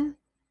answers in.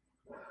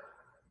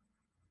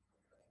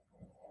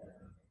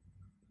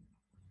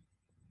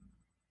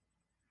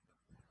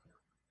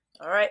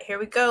 All right, here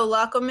we go.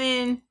 Lock them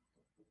in.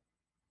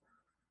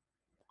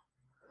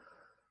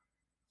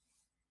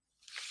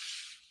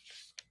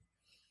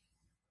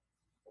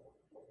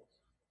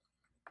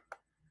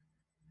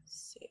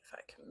 Let's see if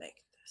I can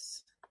make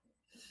this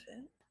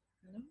fit.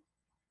 No.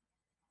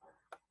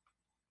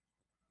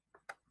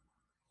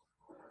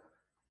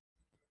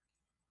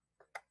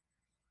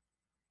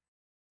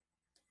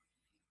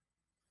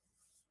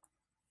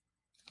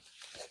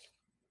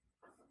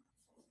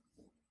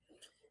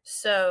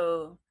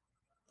 So,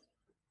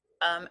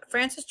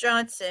 Francis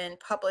Johnson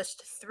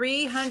published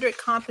 300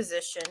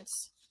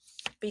 compositions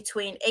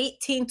between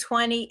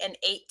 1820 and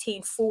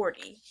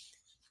 1840.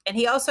 And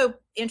he also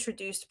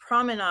introduced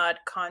promenade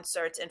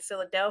concerts in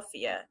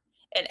Philadelphia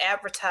and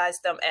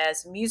advertised them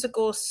as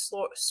musical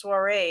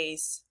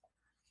soirees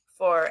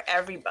for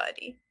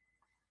everybody.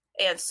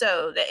 And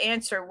so the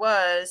answer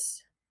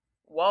was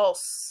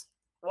waltz.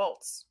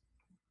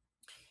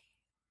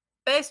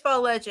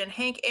 Baseball legend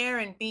Hank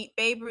Aaron beat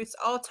Babe Ruth's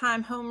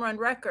all-time home run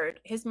record.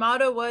 His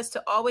motto was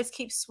to always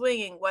keep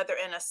swinging, whether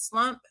in a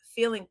slump,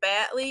 feeling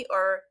badly,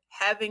 or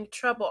having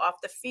trouble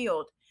off the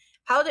field.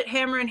 How did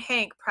Hammer and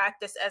Hank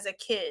practice as a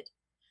kid?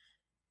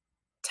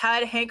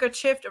 Tied a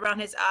handkerchief around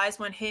his eyes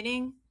when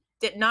hitting.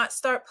 Did not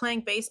start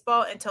playing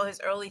baseball until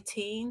his early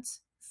teens.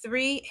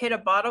 3, hit a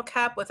bottle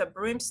cap with a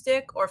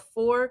broomstick. Or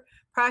 4,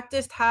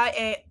 practiced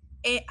hand-eye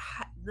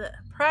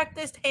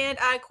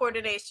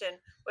coordination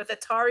with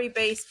Atari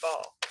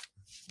baseball.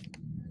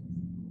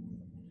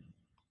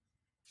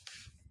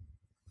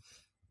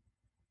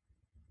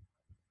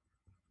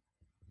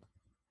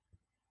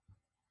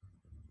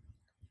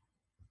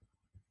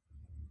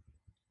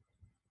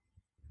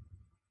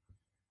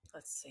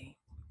 Let's see.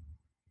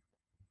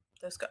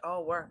 Those could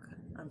all work,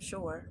 I'm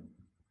sure.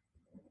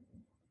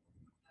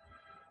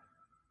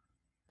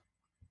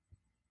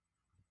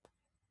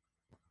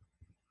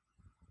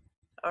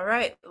 All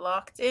right,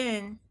 locked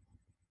in.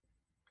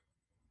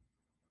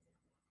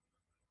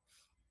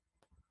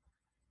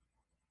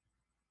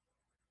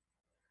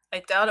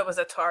 I doubt it was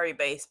Atari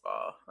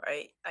baseball,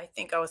 right? I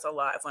think I was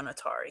alive when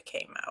Atari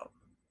came out.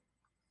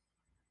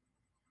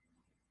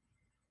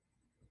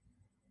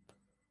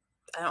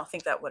 I don't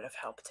think that would have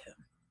helped him.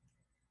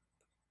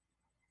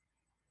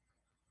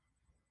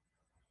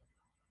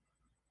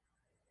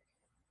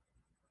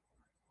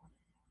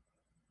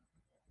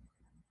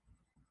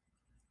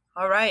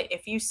 All right,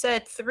 if you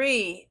said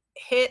 3,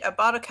 hit a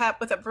bottle cap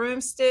with a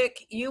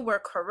broomstick, you were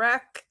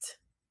correct.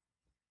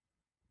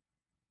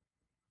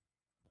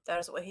 That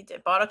is what he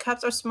did. Bottle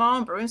caps are small,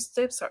 and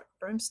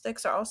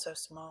broomsticks are also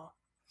small.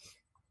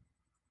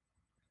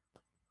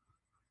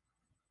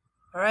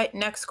 All right,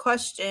 next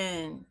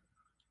question.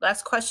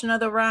 Last question of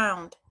the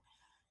round.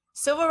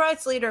 Civil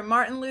rights leader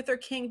Martin Luther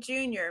King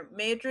Jr.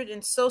 majored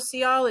in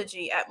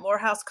sociology at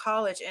Morehouse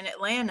College in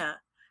Atlanta.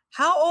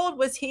 How old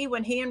was he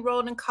when he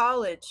enrolled in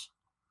college?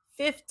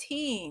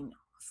 15,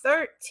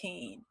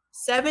 13,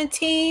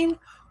 17,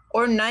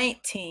 or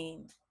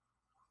 19?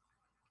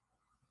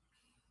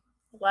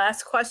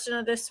 Last question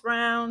of this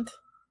round.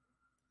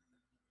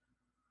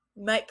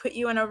 Might put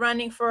you in a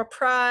running for a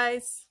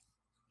prize.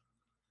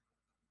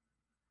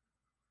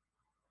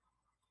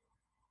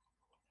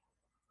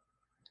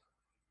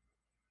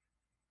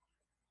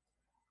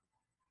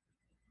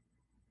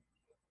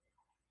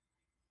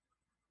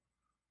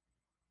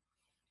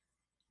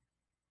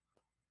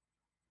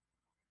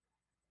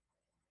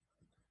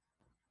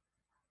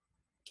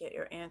 Get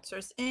your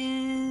answers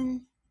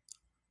in.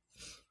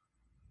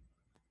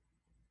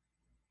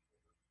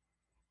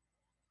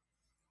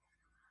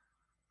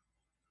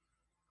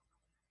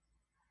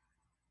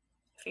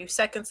 A few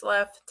seconds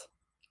left.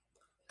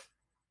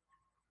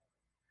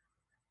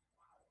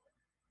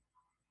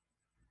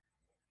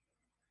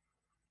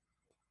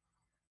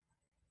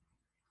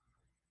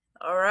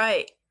 All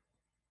right.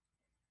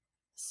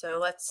 So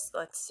let's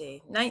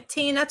see.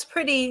 19, that's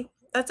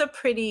a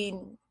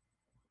pretty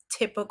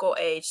typical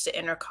age to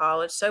enter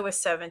college. So was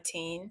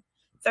 17.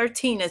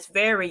 13 is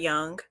very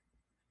young.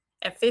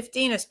 And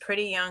 15 is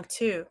pretty young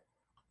too.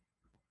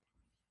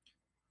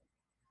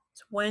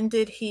 So when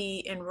did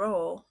he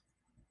enroll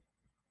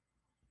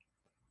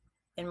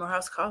in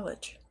Morehouse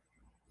College?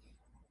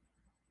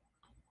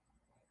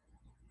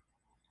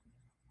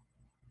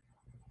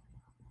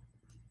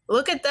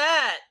 Look at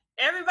that.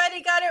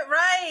 Everybody got it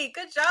right.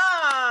 Good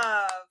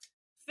job.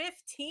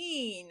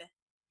 15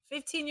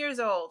 years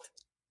old.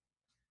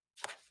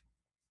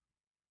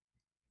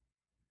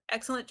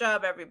 Excellent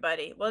job,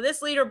 everybody. Well,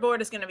 this leaderboard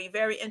is going to be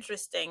very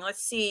interesting.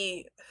 Let's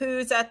see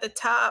who's at the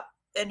top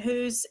and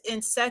who's in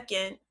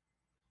second.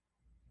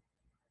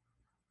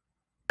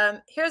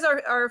 Here's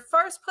our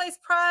first place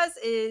prize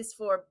is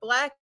for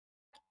Black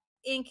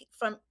Ink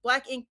from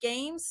Black Ink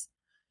Games.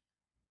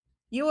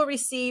 You will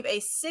receive a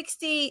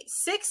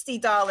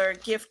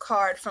 $60 gift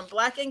card from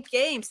Black Ink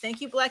Games. Thank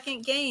you, Black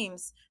Ink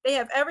Games. They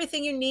have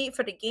everything you need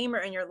for the gamer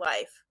in your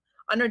life.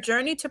 On a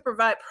journey to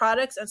provide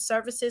products and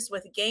services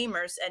with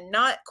gamers and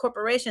not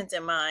corporations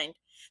in mind,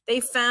 they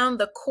found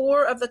the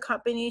core of the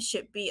company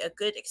should be a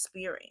good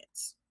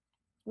experience.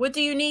 What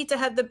do you need to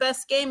have the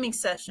best gaming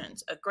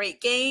sessions? A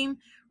great game,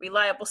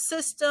 reliable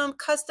system,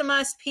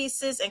 customized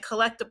pieces, and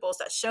collectibles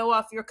that show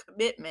off your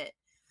commitment.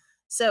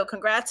 So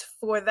congrats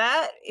for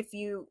that. If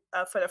you,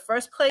 for the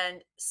first place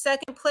and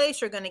second place,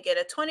 you're going to get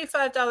a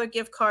 $25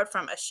 gift card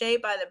from A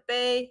Shade by the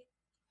Bay,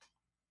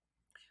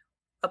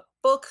 a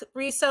book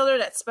reseller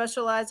that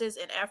specializes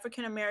in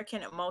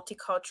African-American and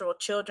multicultural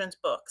children's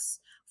books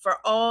for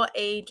all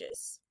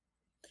ages.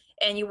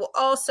 And you will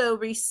also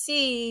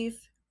receive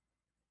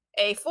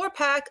a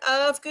 4-pack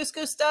of Goose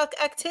Goose Duck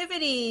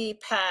activity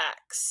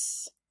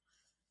packs.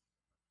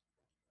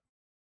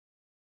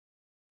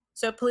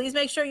 So please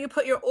make sure you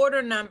put your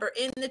order number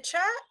in the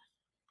chat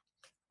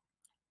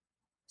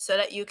so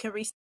that you can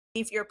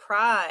receive your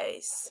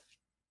prize.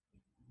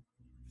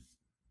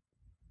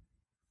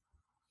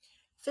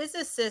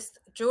 Physicist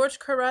George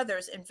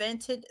Carruthers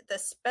invented the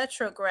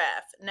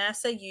spectrograph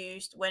NASA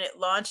used when it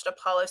launched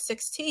Apollo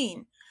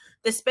 16.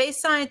 The space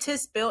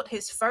scientist built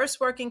his first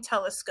working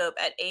telescope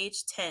at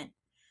age 10.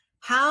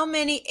 How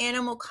many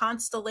animal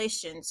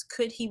constellations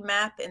could he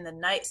map in the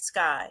night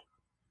sky?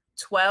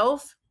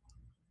 12,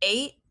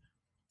 8,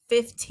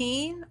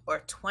 15,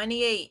 or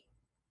 28?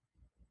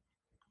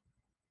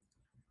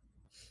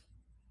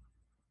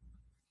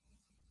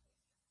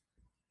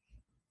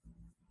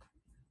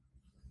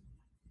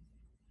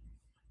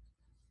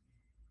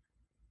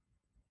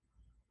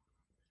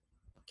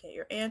 Get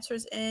your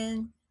answers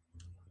in.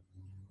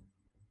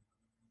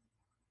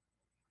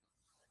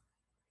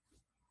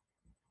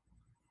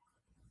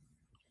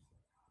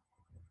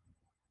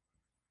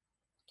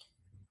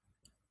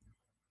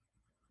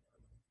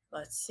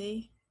 Let's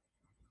see.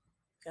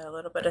 Got a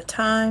little bit of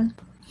time.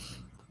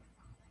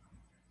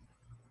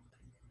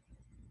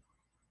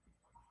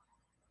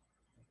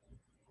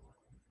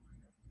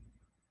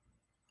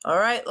 All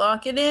right,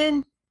 lock it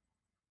in.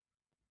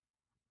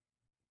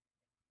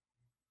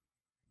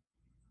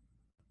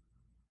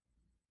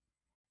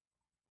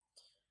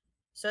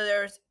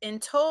 So in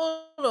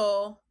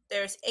total,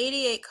 there's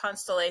 88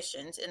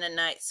 constellations in the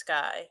night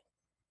sky.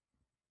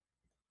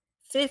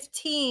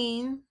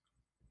 15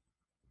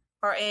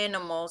 are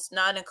animals,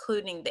 not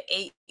including the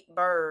 8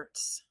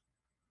 birds.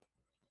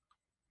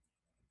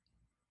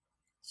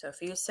 So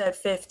if you said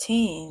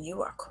 15,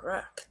 you are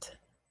correct.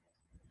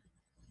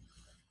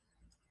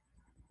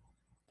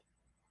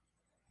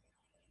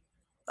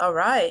 All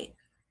right.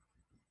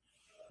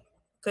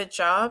 Good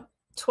job.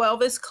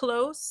 12 is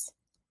close,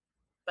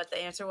 but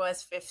the answer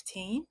was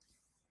 15.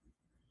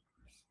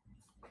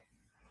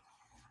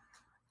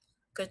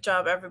 Good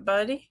job,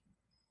 everybody.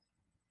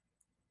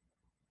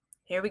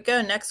 Here we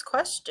go. Next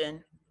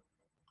question.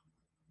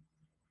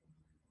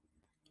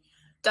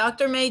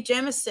 Dr. Mae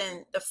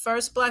Jemison, the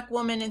first Black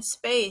woman in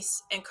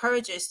space,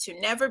 encourages to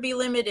never be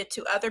limited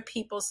to other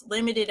people's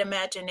limited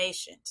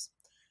imaginations.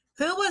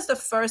 Who was the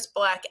first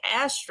Black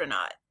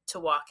astronaut to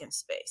walk in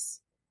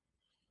space?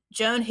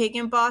 Joan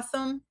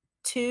Higginbotham,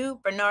 2,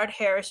 Bernard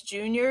Harris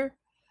Jr.,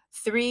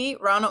 3,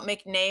 Ronald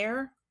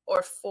McNair,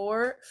 or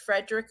 4,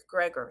 Frederick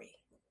Gregory?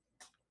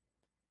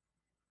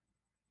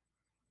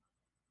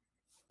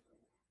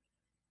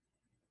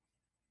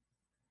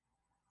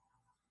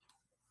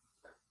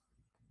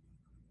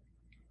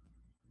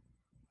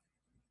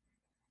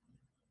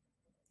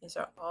 These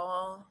are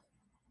all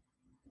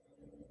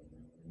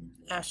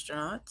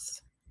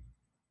astronauts.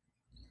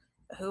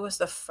 Who was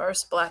the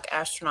first Black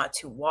astronaut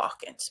to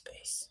walk in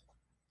space?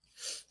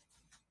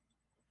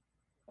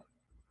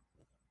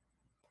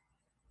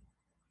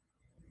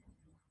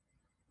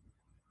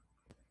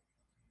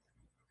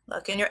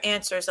 Look in your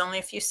answers, only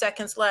a few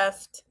seconds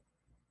left.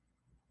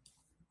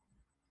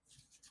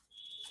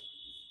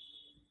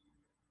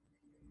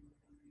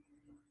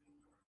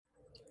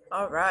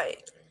 All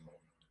right.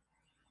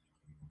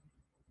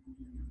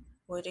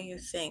 What do you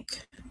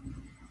think?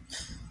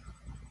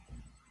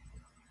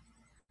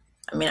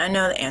 I mean, I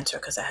know the answer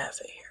because I have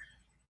it here.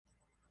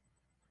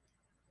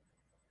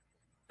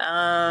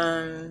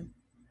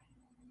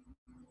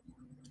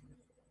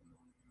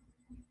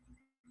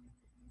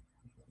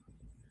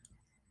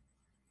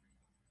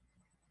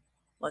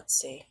 Let's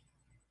see.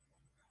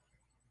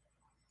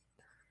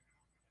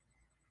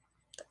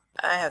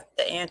 I have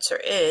the answer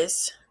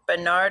is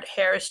Bernard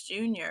Harris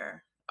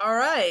Jr. All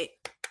right.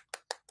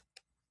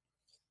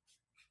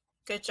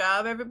 Good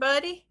job,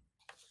 everybody.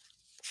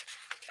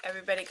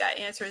 Everybody got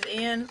answers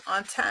in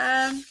on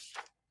time.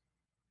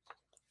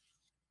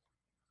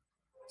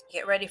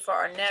 Get ready for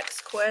our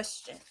next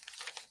question.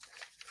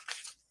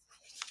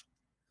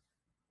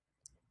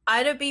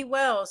 Ida B.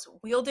 Wells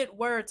wielded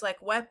words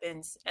like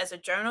weapons as a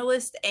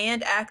journalist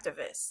and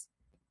activist.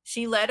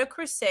 She led a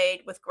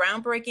crusade with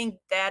groundbreaking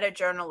data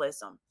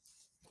journalism.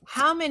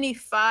 How many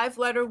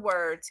 5-letter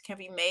words can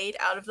be made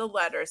out of the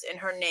letters in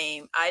her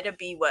name, Ida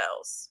B.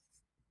 Wells?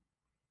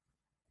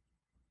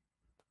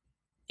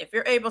 If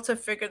you're able to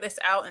figure this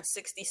out in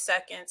 60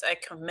 seconds, I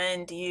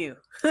commend you.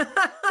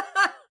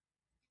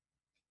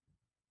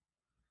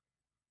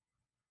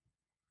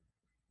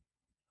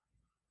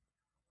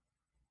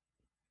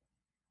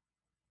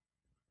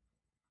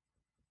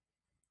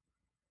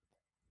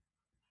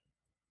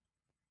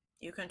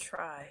 You can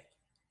try.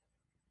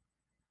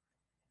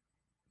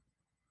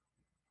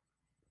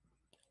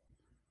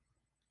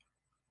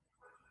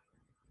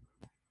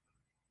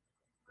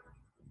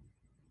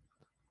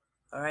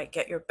 All right,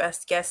 get your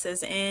best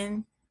guesses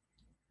in.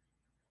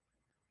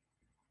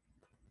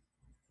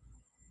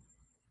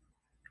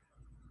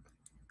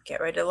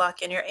 Get ready to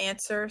lock in your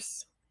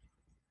answers.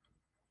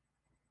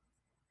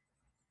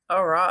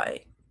 All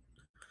right.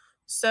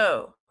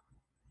 So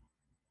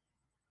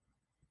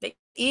the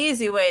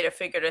easy way to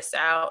figure this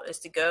out is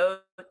to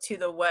go to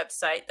the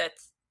website that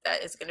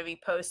is going to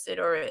be posted,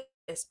 or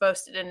is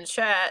posted in the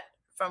chat,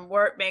 from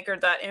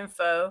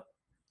wordmaker.info.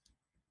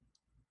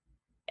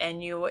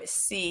 And you will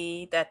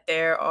see that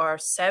there are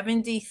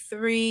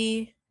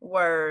 73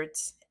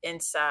 words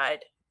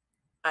inside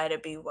Ida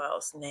B.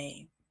 Wells'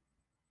 name.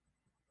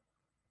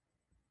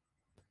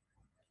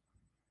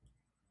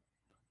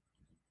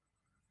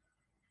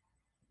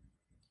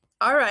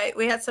 All right,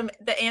 we had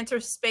the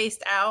answers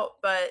spaced out,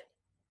 but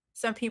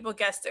some people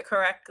guessed it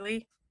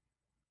correctly.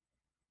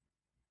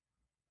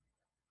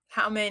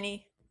 How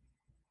many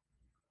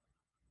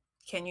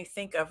can you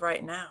think of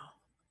right now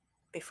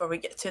before we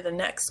get to the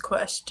next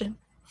question?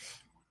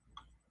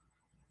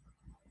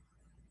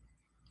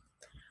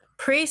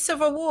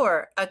 Pre-Civil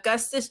War,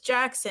 Augustus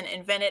Jackson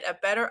invented a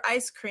better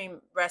ice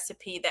cream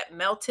recipe that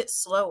melted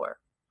slower.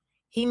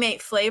 He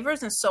made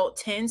flavors and sold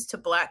tins to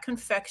Black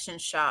confection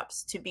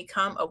shops to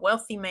become a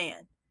wealthy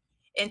man.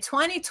 In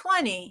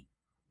 2020,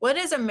 what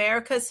is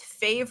America's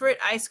favorite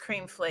ice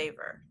cream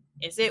flavor?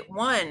 Is it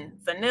 1,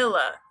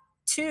 vanilla,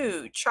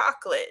 2,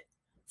 chocolate,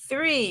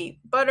 3,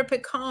 butter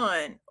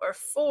pecan, or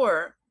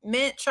 4,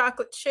 mint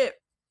chocolate chip?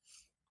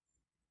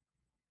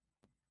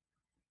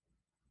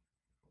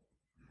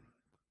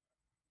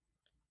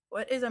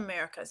 What is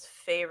America's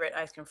favorite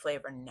ice cream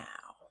flavor now?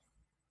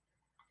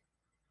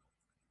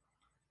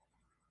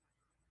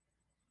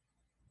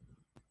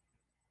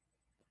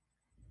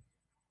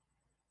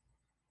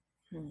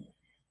 Hmm.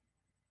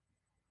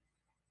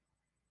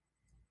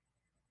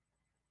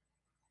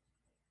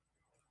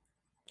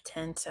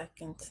 10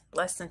 seconds,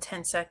 less than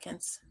 10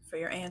 seconds for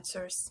your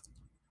answers.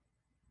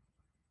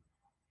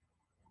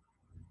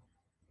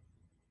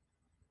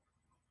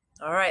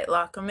 All right,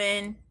 lock them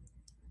in.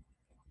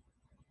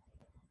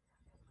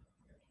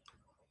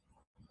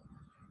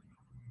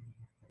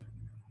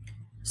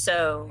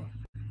 So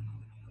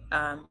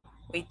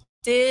we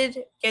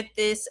did get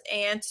this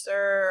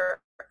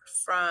answer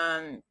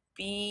from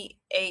bhg.com.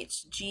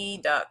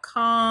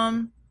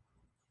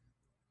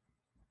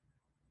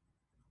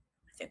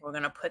 think we're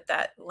going to put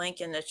that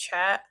link in the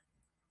chat.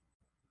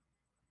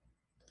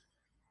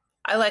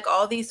 I like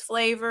all these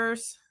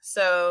flavors,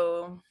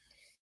 so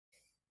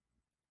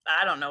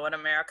I don't know what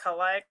America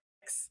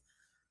likes.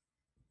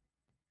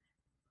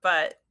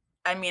 But,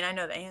 I mean, I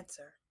know the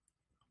answer.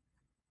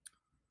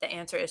 The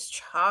answer is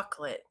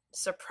chocolate.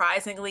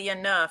 Surprisingly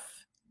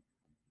enough,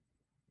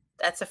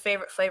 that's a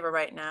favorite flavor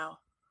right now.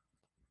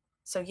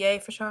 So yay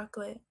for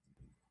chocolate.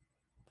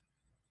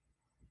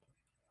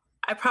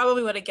 I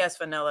probably would have guessed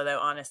vanilla, though,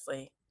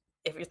 honestly,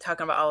 if you're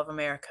talking about all of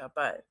America.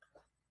 But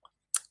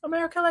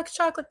America likes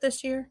chocolate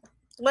this year.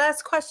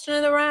 Last question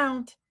of the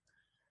round.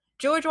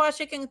 George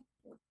Washington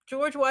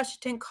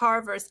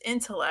Carver's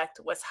intellect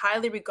was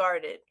highly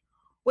regarded.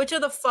 Which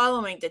of the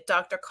following did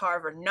Dr.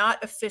 Carver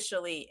not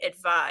officially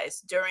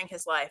advise during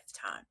his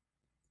lifetime?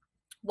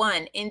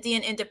 1.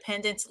 Indian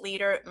independence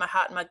leader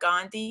Mahatma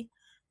Gandhi.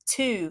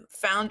 2.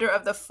 Founder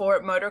of the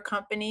Ford Motor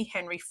Company,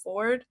 Henry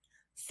Ford.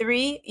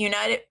 3.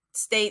 United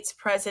States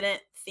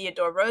President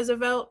Theodore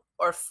Roosevelt.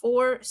 Or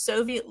 4.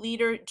 Soviet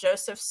leader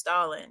Joseph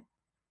Stalin.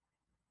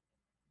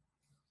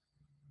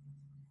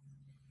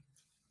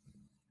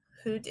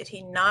 Who did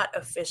he not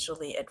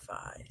officially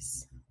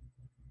advise?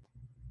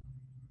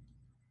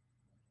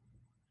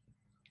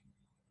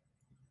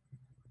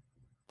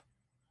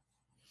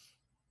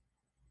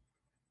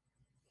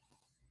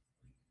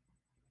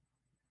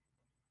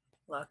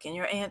 Lock in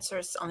your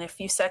answers. Only a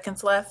few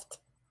seconds left.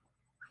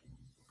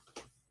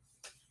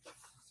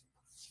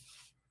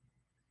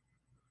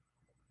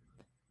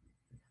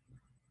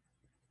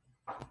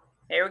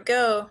 Here we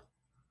go.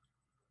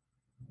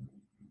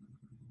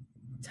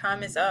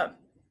 Time is up.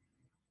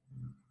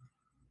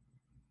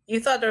 You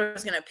thought there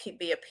was going to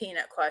be a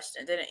peanut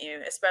question, didn't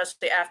you?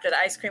 Especially after the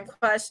ice cream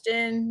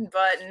question,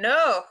 but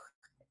no,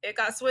 it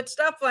got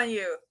switched up on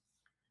you.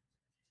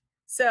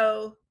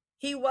 So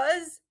he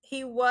was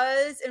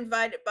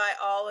invited by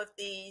all of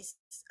these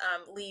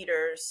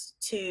leaders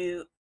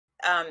to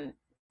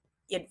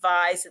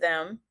advise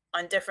them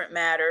on different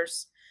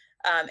matters.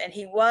 And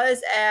he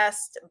was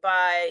asked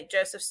by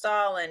Joseph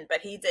Stalin,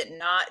 but he did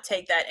not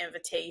take that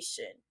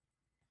invitation.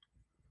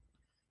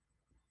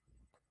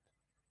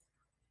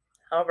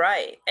 All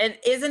right. And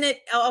isn't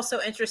it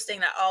also interesting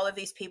that all of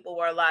these people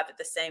were alive at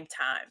the same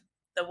time?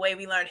 The way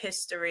we learn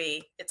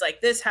history, it's like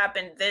this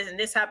happened, this and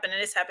this happened,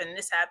 and this happened, and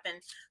this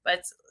happened.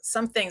 But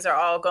some things are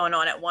all going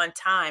on at one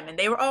time, and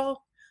they were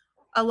all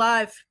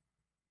alive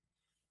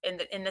in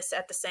this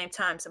at the same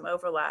time. Some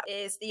overlap.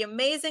 Is The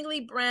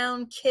Amazingly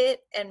Brown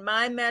Kit and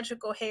My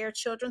Magical Hair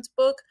children's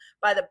book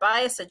by the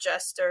bias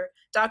adjuster,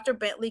 Dr.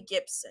 Bentley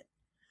Gibson.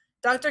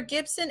 Dr.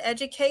 Gibson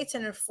educates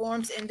and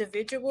informs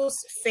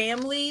individuals,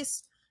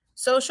 families,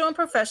 social and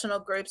professional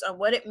groups on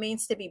what it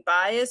means to be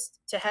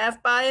biased, to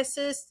have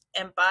biases,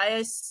 and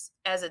bias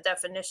as a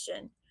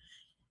definition.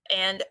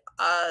 And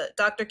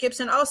Dr.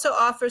 Gibson also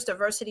offers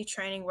diversity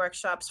training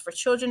workshops for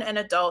children and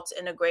adults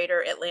in the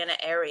greater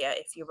Atlanta area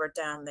if you were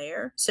down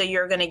there. So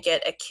you're going to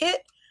get a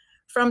kit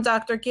from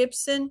Dr.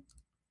 Gibson.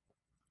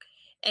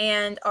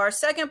 And our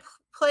second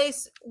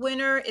place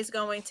winner is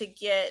going to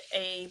get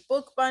a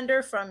book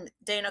bundle from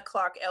Dana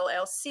Clark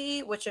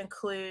LLC, which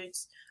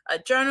includes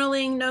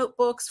journaling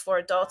notebooks for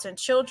adults and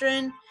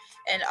children,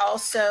 and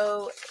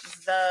also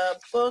the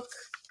book,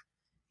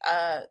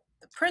 the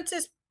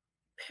Princess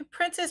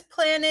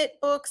Planet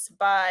books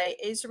by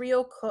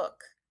Israel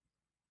Cook.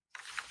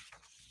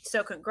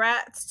 So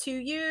congrats to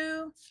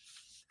you.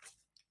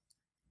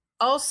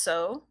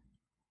 Also,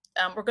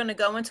 we're going to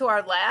go into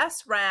our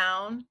last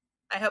round.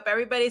 I hope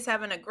everybody's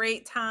having a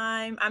great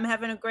time. I'm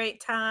having a great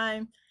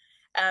time.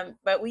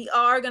 But we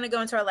are going to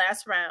go into our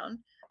last round.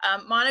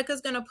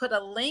 Monica's going to put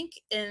a link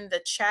in the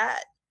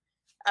chat.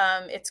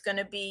 It's going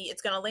to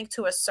link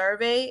to a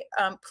survey.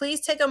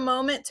 Please take a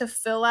moment to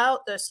fill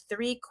out those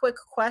 3 quick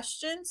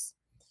questions.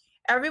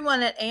 Everyone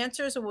that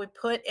answers will be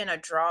put in a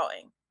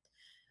drawing.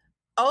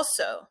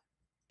 Also,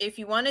 if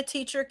you want to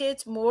teach your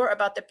kids more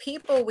about the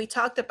people we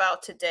talked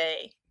about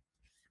today,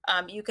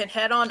 you can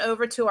head on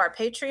over to our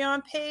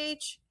Patreon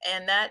page,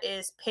 and that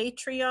is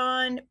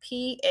Patreon,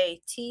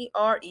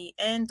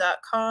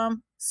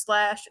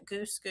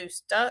 patreon.com/Goose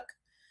Goose Duck.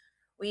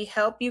 We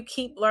help you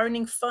keep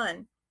learning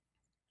fun.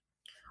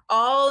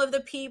 All of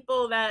the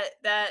people that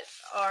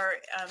are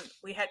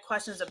we had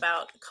questions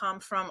about come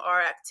from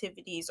our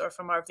activities or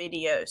from our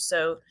videos.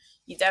 So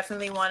you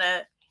definitely want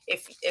to,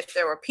 if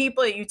there were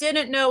people that you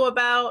didn't know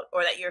about,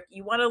 or that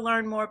you want to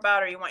learn more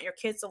about, or you want your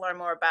kids to learn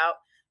more about,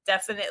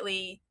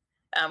 definitely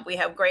we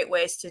have great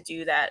ways to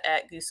do that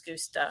at Goose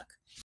Goose Duck.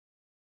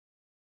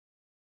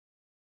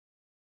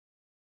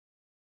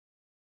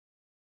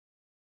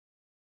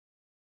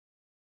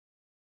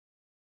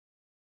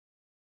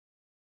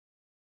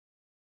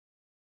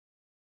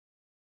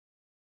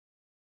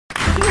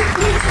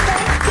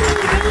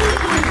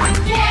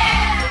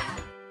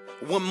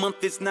 One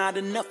month is not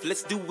enough,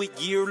 let's do it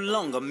year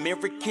long.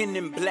 American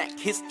and Black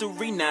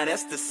history, now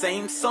that's the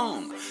same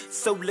song.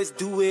 So let's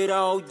do it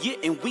all year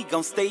and we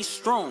gon' stay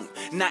strong.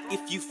 Now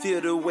if you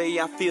feel the way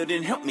I feel,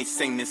 then help me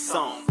sing this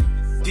song.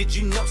 Did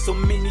you know so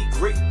many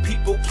great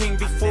people came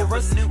before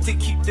us to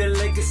keep their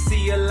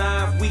legacy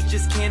alive? We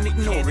just can't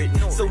ignore it.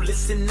 So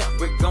listen up,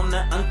 we're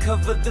gonna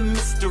uncover the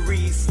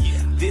mysteries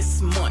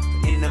this month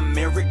in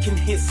American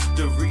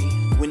history.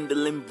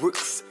 Gwendolyn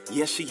Brooks,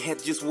 yeah, she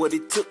had just what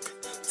it took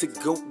to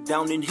go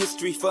down in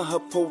history for her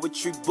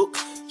poetry book.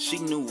 She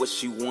knew what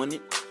she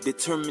wanted,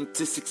 determined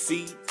to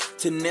succeed.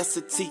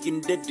 Tenacity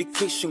and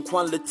dedication,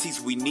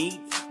 qualities we need.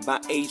 By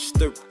age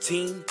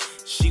 13,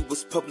 she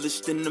was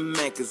published in the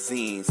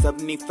magazine.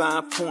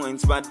 75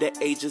 poems by the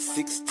age of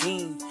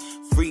 16.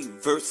 Free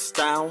verse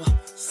style,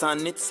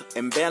 sonnets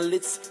and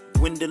ballads.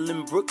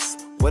 Gwendolyn Brooks,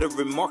 what a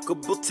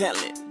remarkable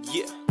talent,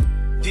 yeah.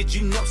 Did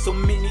you know so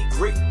many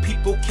great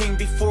people came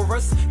before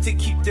us to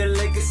keep their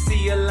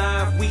legacy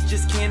alive? We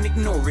just can't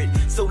ignore it.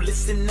 So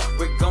listen up,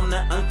 we're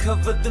gonna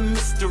uncover the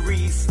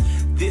mysteries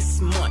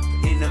this month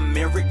in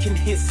American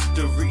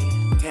history.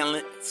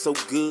 Talent so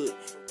good,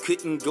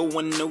 couldn't go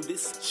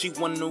unnoticed. She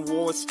won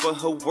awards for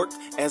her work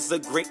as a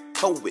great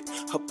poet.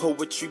 Her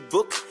poetry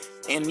book,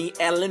 Annie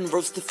Allen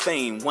rose to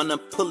fame, won a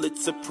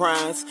Pulitzer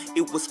Prize.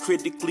 It was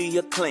critically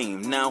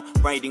acclaimed. Now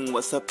writing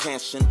was her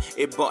passion,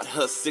 it brought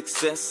her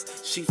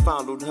success. She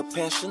followed her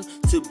passion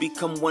to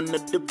become one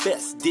of the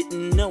best.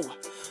 Didn't know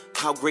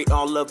how great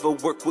all of her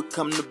work would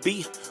come to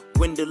be.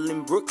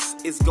 Gwendolyn Brooks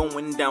is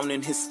going down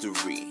in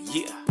history,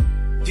 yeah.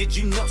 Did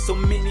you know so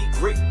many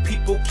great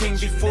people came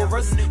before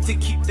us to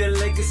keep their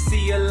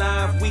legacy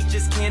alive? We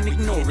just can't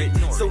ignore it.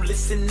 So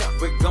listen up,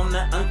 we're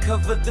gonna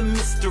uncover the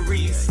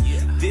mysteries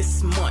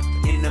this month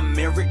in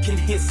American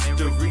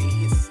history.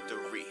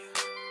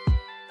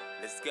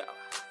 Let's go.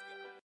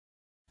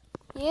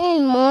 You're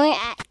more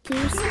at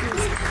Goose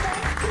Goose.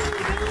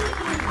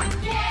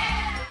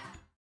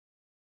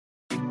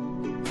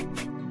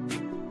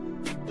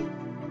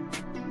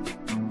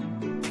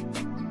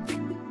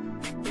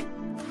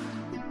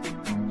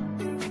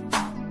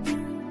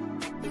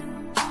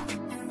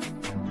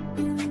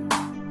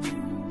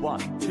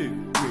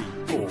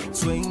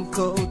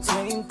 Twinkle,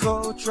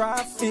 twinkle,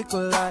 traffic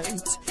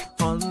light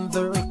on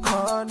the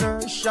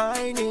corner,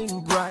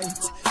 shining bright.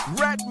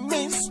 Red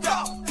means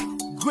stop,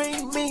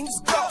 green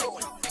means go,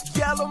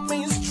 yellow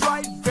means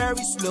drive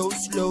very slow,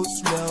 slow,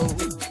 slow.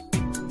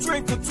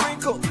 Twinkle,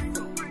 twinkle,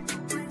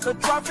 the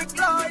traffic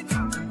light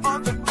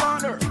on the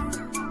corner,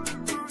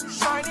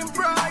 shining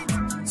bright.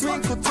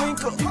 Twinkle,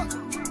 twinkle,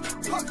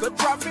 the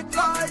traffic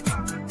light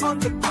on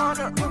the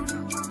corner,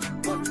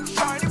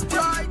 shining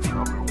bright.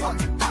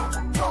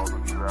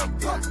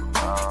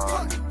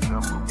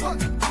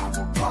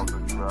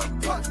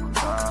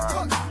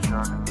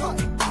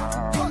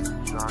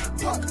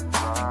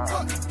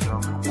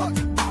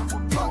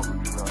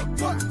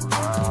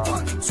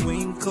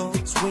 Twinkle,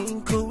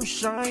 twinkle,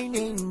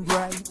 shining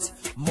bright.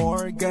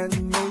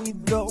 Morgan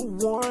made the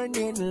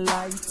warning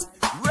light.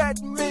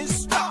 Red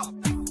means stop,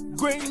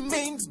 green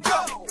means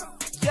go,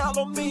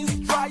 yellow means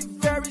drive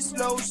very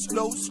slow,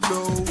 slow,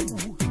 slow.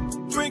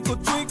 Twinkle,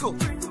 twinkle,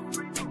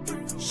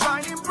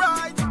 shining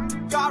bright.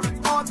 Garrett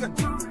Morgan,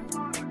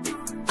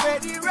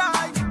 ready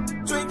right.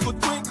 Twinkle,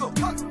 twinkle,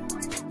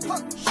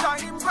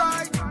 shining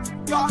bright.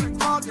 Garrett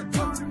Morgan,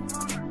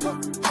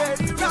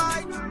 ready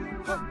right.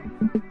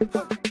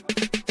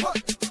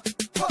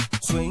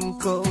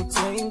 Twinkle,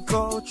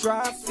 twinkle,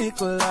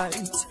 traffic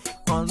light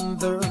on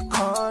the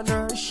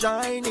corner,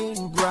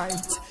 shining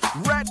bright.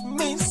 Red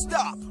means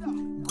stop,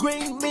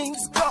 green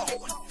means go,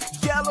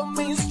 yellow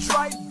means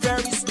drive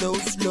very slow,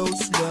 slow,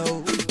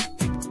 slow.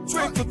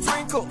 Twinkle,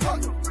 twinkle,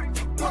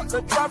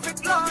 the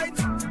traffic light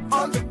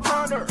on the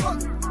corner,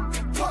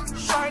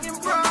 shining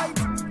bright.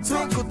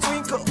 Twinkle,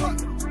 twinkle,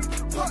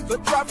 the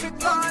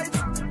traffic light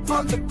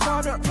on the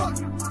corner,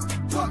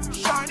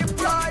 shining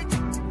bright.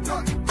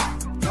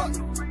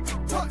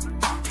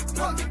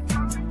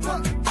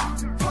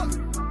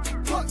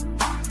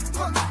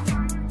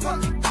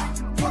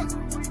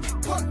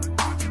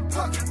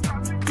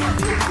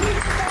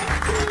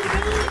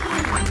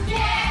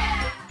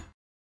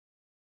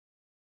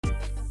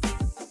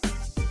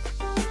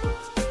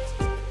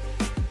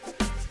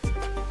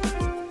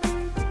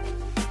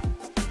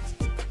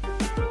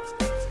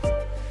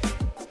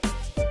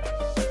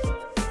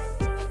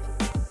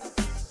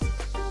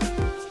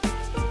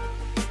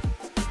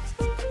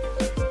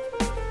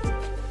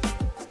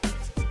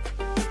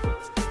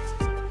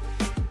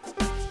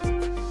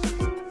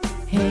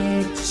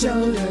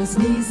 Shoulders,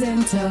 knees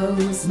and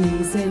toes,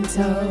 knees and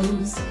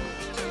toes.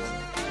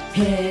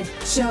 Head,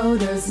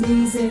 shoulders,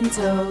 knees and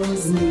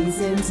toes, knees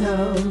and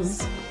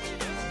toes.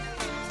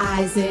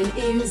 Eyes and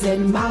ears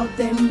and mouth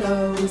and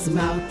nose,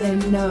 mouth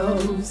and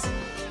nose.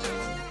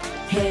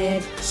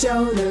 Head,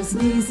 shoulders,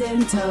 knees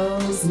and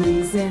toes,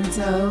 knees and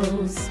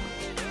toes.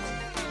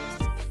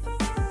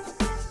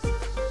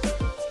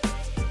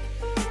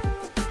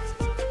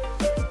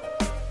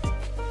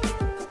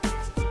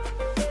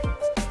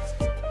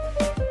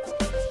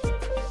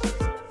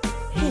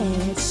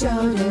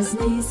 Shoulders,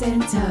 knees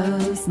and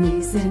toes,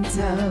 knees and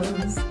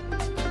toes.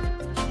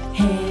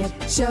 Head,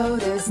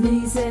 shoulders,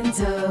 knees and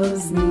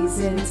toes, knees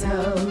and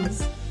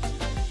toes.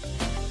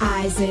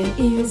 Eyes and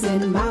ears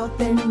and mouth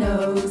and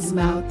nose,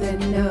 mouth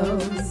and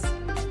nose.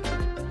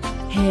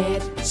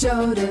 Head,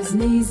 shoulders,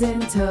 knees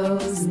and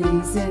toes,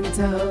 knees and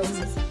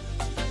toes.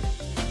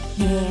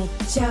 Head,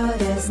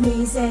 shoulders,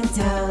 knees and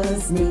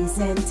toes, knees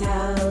and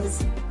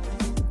toes.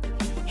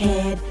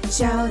 Head,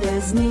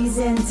 shoulders, knees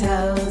and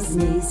toes,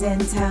 knees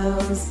and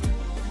toes.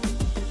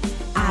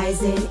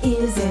 Eyes and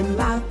ears and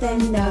mouth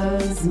and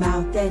nose,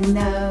 mouth and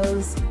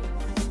nose.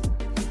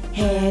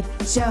 Head,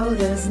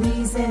 shoulders,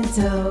 knees and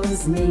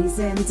toes, knees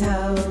and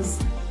toes.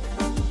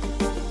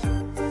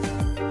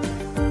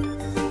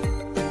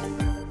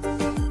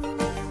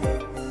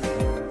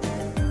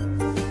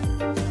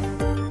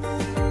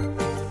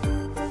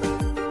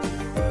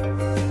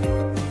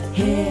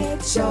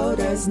 Head,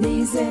 shoulders,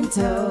 knees and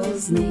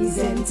toes, knees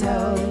and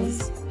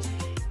toes.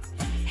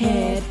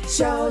 Head,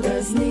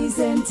 shoulders, knees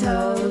and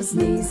toes,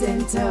 knees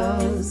and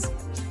toes.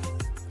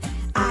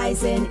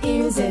 Eyes and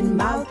ears and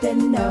mouth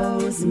and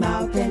nose,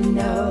 mouth and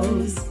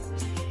nose.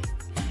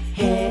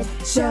 Head,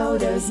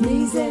 shoulders,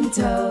 knees and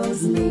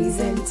toes, knees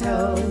and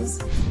toes.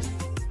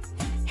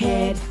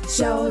 Head,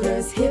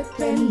 shoulders, hip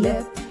and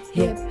lip,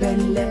 hip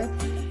and lip.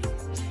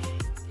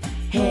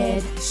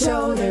 Head,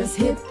 shoulders,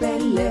 hip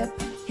and lip,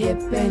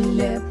 hip and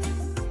lip.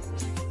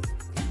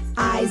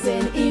 Eyes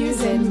and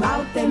ears and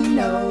mouth and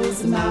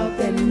nose, mouth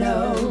and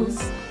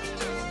nose.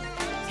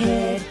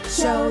 Head,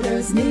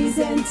 shoulders, knees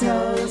and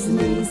toes,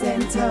 knees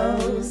and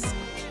toes.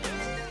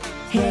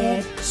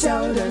 Head,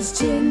 shoulders,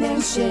 chin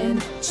and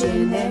shin,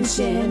 chin and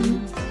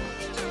shin.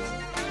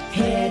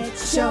 Head,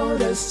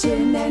 shoulders,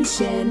 chin and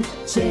shin,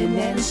 chin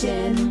and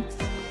shin.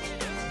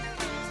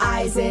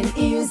 Eyes and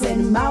ears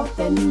and mouth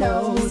and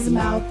nose,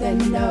 mouth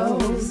and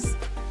nose.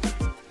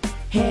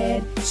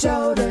 Head,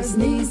 shoulders,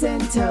 knees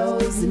and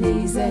toes,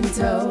 knees and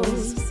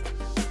toes.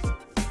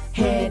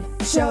 Head,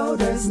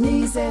 shoulders,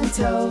 knees and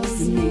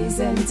toes, knees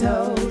and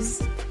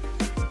toes.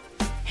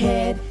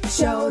 Head,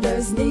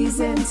 shoulders, knees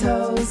and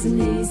toes,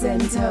 knees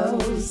and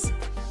toes.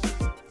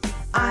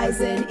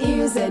 Eyes and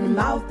ears and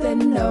mouth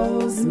and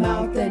nose,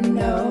 mouth and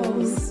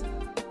nose.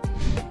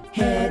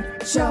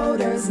 Head,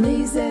 shoulders,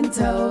 knees and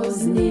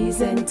toes,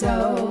 knees and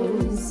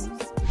toes.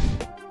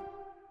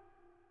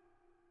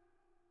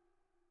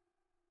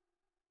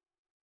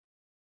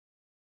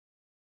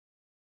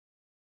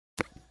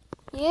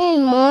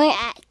 Learn more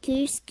at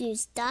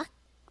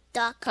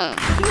goosegooseduck.com.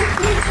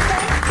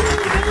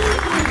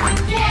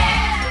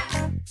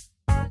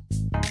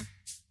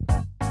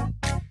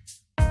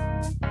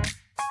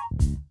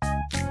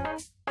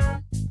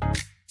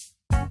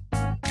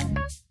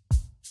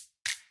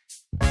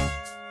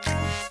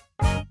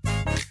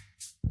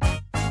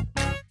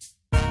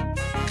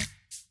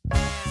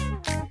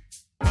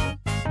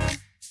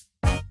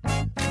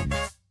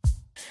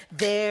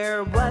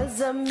 There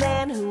was a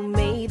man who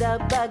made a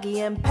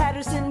buggy, and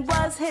Patterson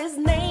was his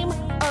name.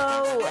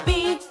 Oh,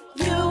 B-U-G-G-Y,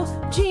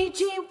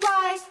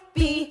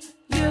 B-U-G-G-Y,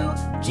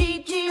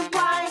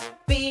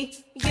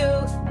 B-U-G-G-Y,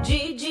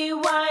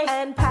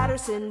 and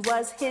Patterson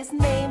was his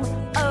name.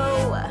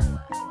 Oh.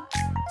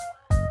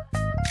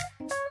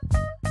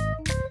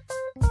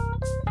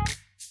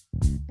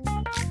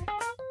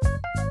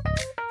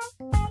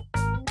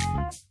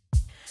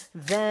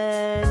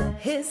 Then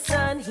his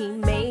son, he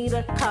made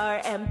a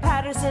car, and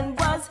Patterson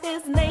was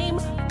his name.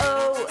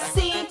 Oh,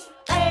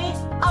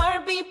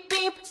 C-A-R-B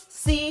beep,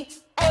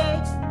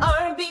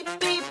 C-A-R-B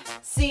beep,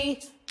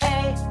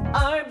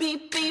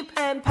 C-A-R-B beep,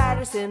 and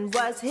Patterson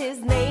was his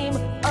name.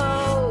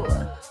 Oh.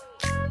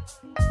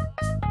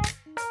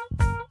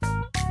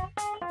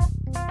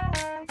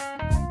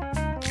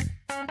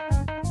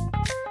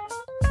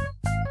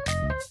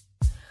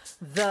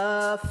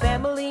 The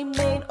family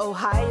made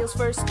Ohio's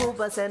first school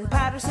bus, and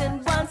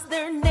Patterson was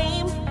their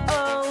name.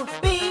 Oh,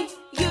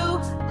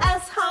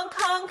 B-U-S honk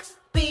honk,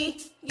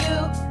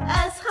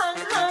 B-U-S honk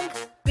honk,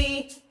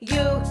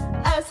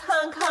 B-U-S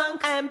honk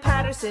honk, and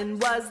Patterson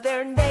was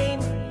their name.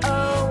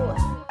 Oh.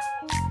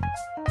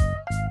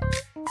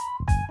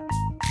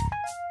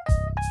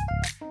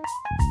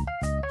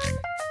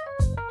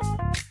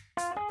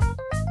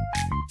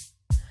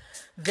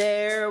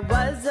 There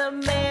was a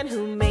man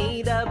who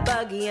made a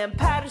buggy, and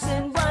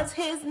Patterson was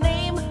his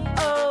name.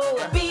 Oh,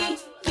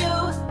 B-U-G-G-Y,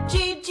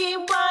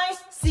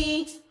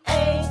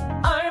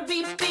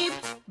 C-A-R-B beep,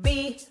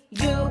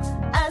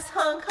 B-U-S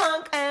honk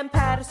honk, and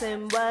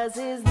Patterson was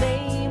his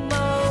name.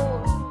 Oh.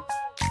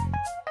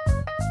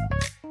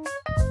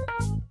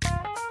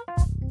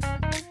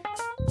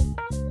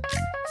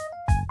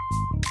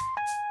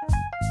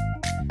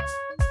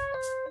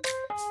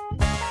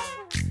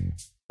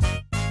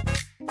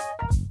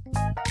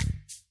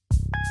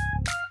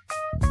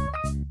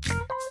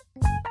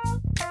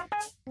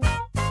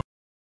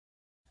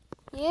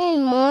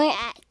 Learn more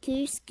at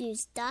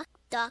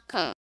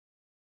goosegooseduck.com.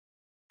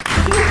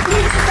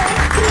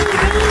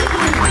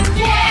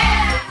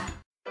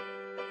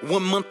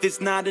 One month is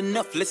not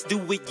enough, let's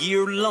do it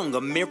year long.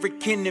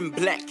 American and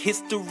Black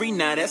history,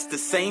 now that's the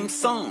same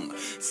song.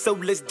 So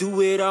let's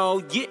do it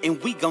all year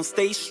and we gon'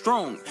 stay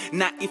strong.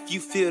 Now if you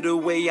feel the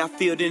way I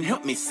feel, then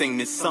help me sing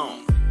this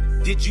song.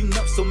 Did you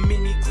know so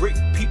many great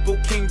people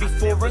came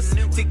before us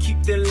to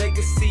keep their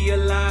legacy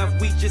alive?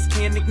 We just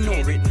can't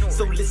ignore it.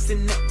 So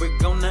listen up, we're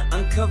gonna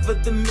uncover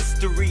the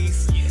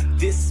mysteries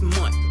this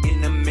month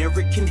in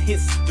American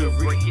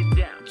history.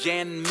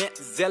 Jan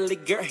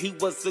Metzelliger, he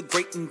was a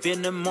great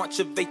inventor. March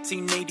of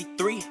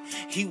 1883,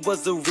 he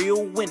was a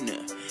real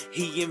winner.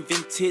 He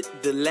invented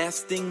the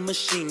lasting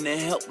machine to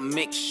help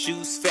make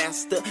shoes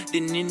faster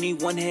than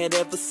anyone had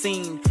ever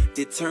seen.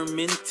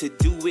 Determined to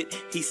do it,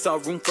 he saw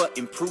room for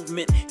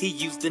improvement. He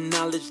used the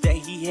knowledge that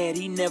he had,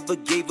 he never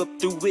gave up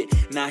through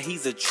it. Now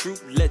he's a true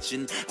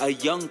legend, a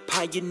young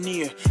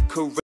pioneer.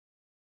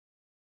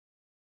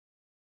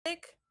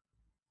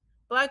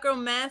 Black Girl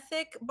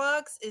Mathic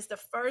box is the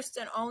first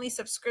and only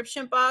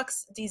subscription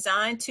box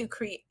designed to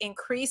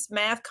increase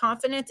math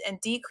confidence and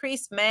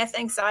decrease math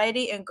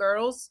anxiety in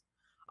girls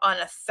on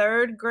a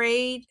third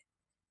to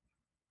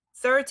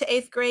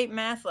 8th grade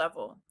math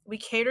level. We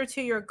cater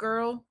to your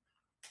girl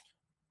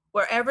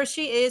wherever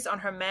she is on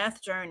her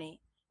math journey.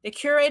 The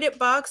curated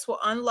box will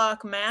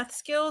unlock math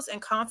skills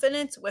and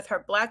confidence with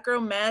her Black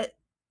Girl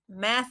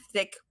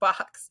Mathic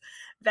box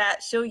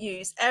that she'll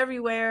use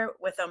everywhere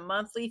with a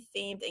monthly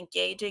themed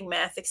engaging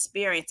math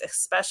experience,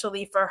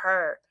 especially for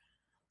her.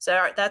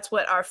 So that's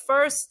what our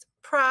first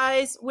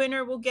prize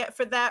winner will get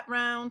for that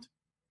round.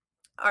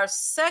 Our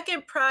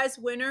second prize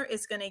winner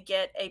is going to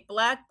get a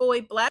Black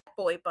Boy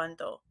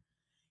bundle.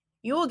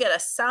 You will get a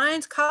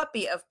signed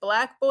copy of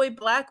Black Boy,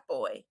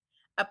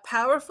 a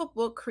powerful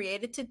book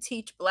created to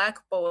teach Black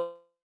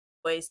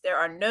boys there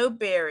are no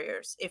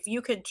barriers. If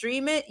you can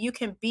dream it, you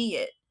can be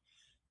it.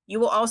 You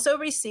will also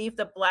receive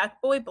the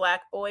Black Boy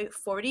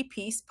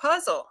 40-piece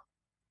puzzle.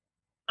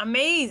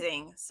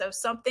 Amazing. So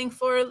something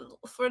for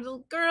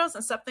the girls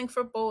and something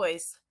for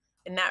boys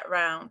in that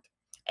round.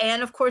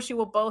 And of course, you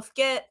will both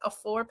get a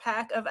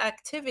 4-pack of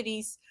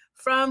activities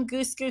from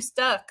Goose Goose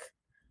Duck.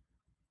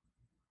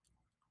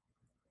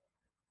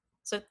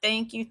 So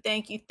thank you.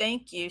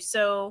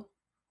 So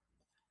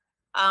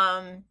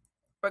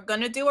we're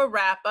going to do a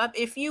wrap up.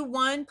 If you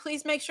won,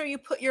 please make sure you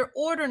put your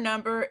order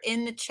number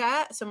in the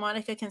chat so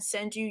Monica can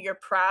send you your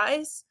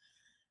prize.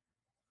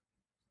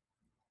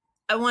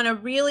 I want to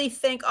really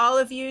thank all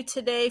of you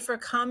today for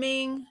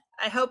coming.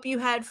 I hope you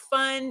had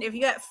fun. If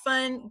you had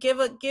fun, give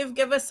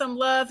us some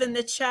love in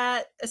the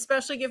chat,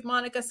 especially give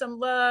Monica some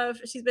love.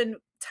 She's been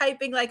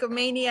typing like a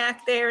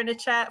maniac there in the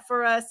chat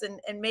for us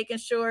and making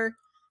sure,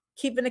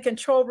 keeping the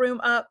control room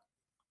up.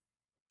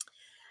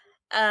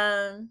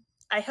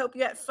 I hope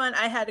you had fun.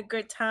 I had a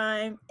good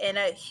time. And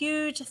a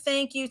huge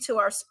thank you to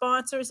our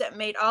sponsors that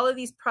made all of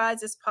these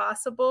prizes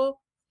possible.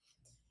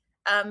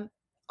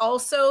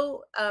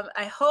 Also,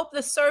 I hope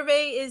the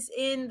survey is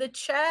in the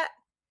chat.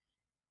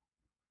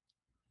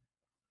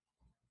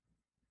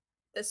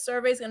 The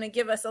survey is going to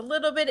give us a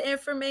little bit of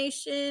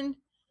information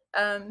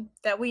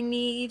that we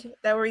need,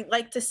 that we'd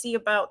like to see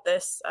about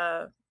this,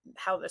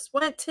 how this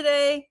went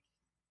today,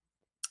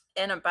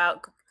 and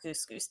about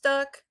Goose Goose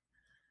Duck.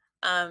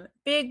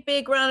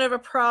 Big round of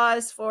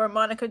applause for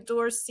Monica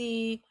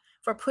Dorsey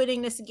for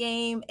putting this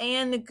game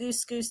and the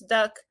Goose Goose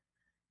Duck,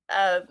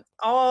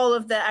 all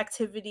of the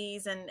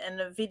activities and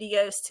the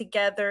videos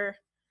together.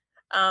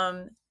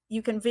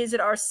 You can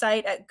visit our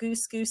site at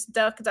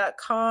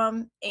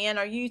goosegooseduck.com and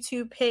our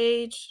YouTube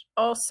page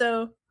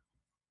also.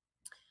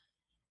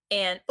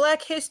 And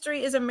Black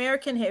history is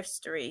American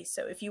history.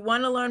 So if you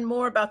want to learn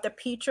more about the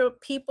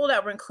people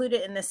that were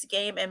included in this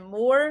game and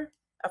more,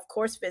 of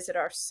course, visit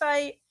our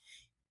site.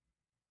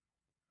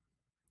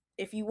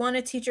 If you want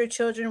to teach your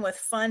children with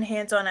fun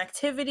hands-on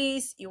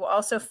activities, you will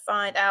also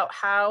find out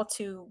how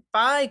to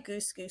buy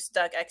Goose Goose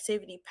Duck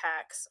activity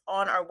packs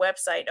on our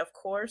website, of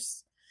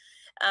course.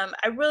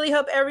 I really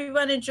hope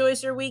everyone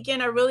enjoys your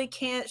weekend. I really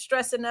can't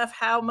stress enough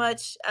how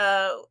much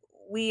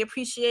we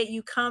appreciate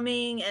you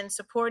coming and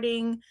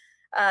supporting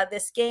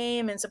this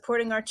game and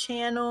supporting our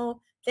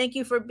channel. Thank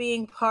you for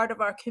being part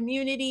of our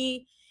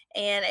community.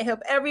 And I hope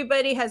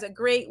everybody has a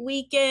great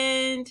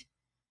weekend.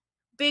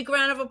 Big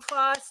round of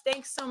applause.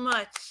 Thanks so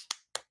much.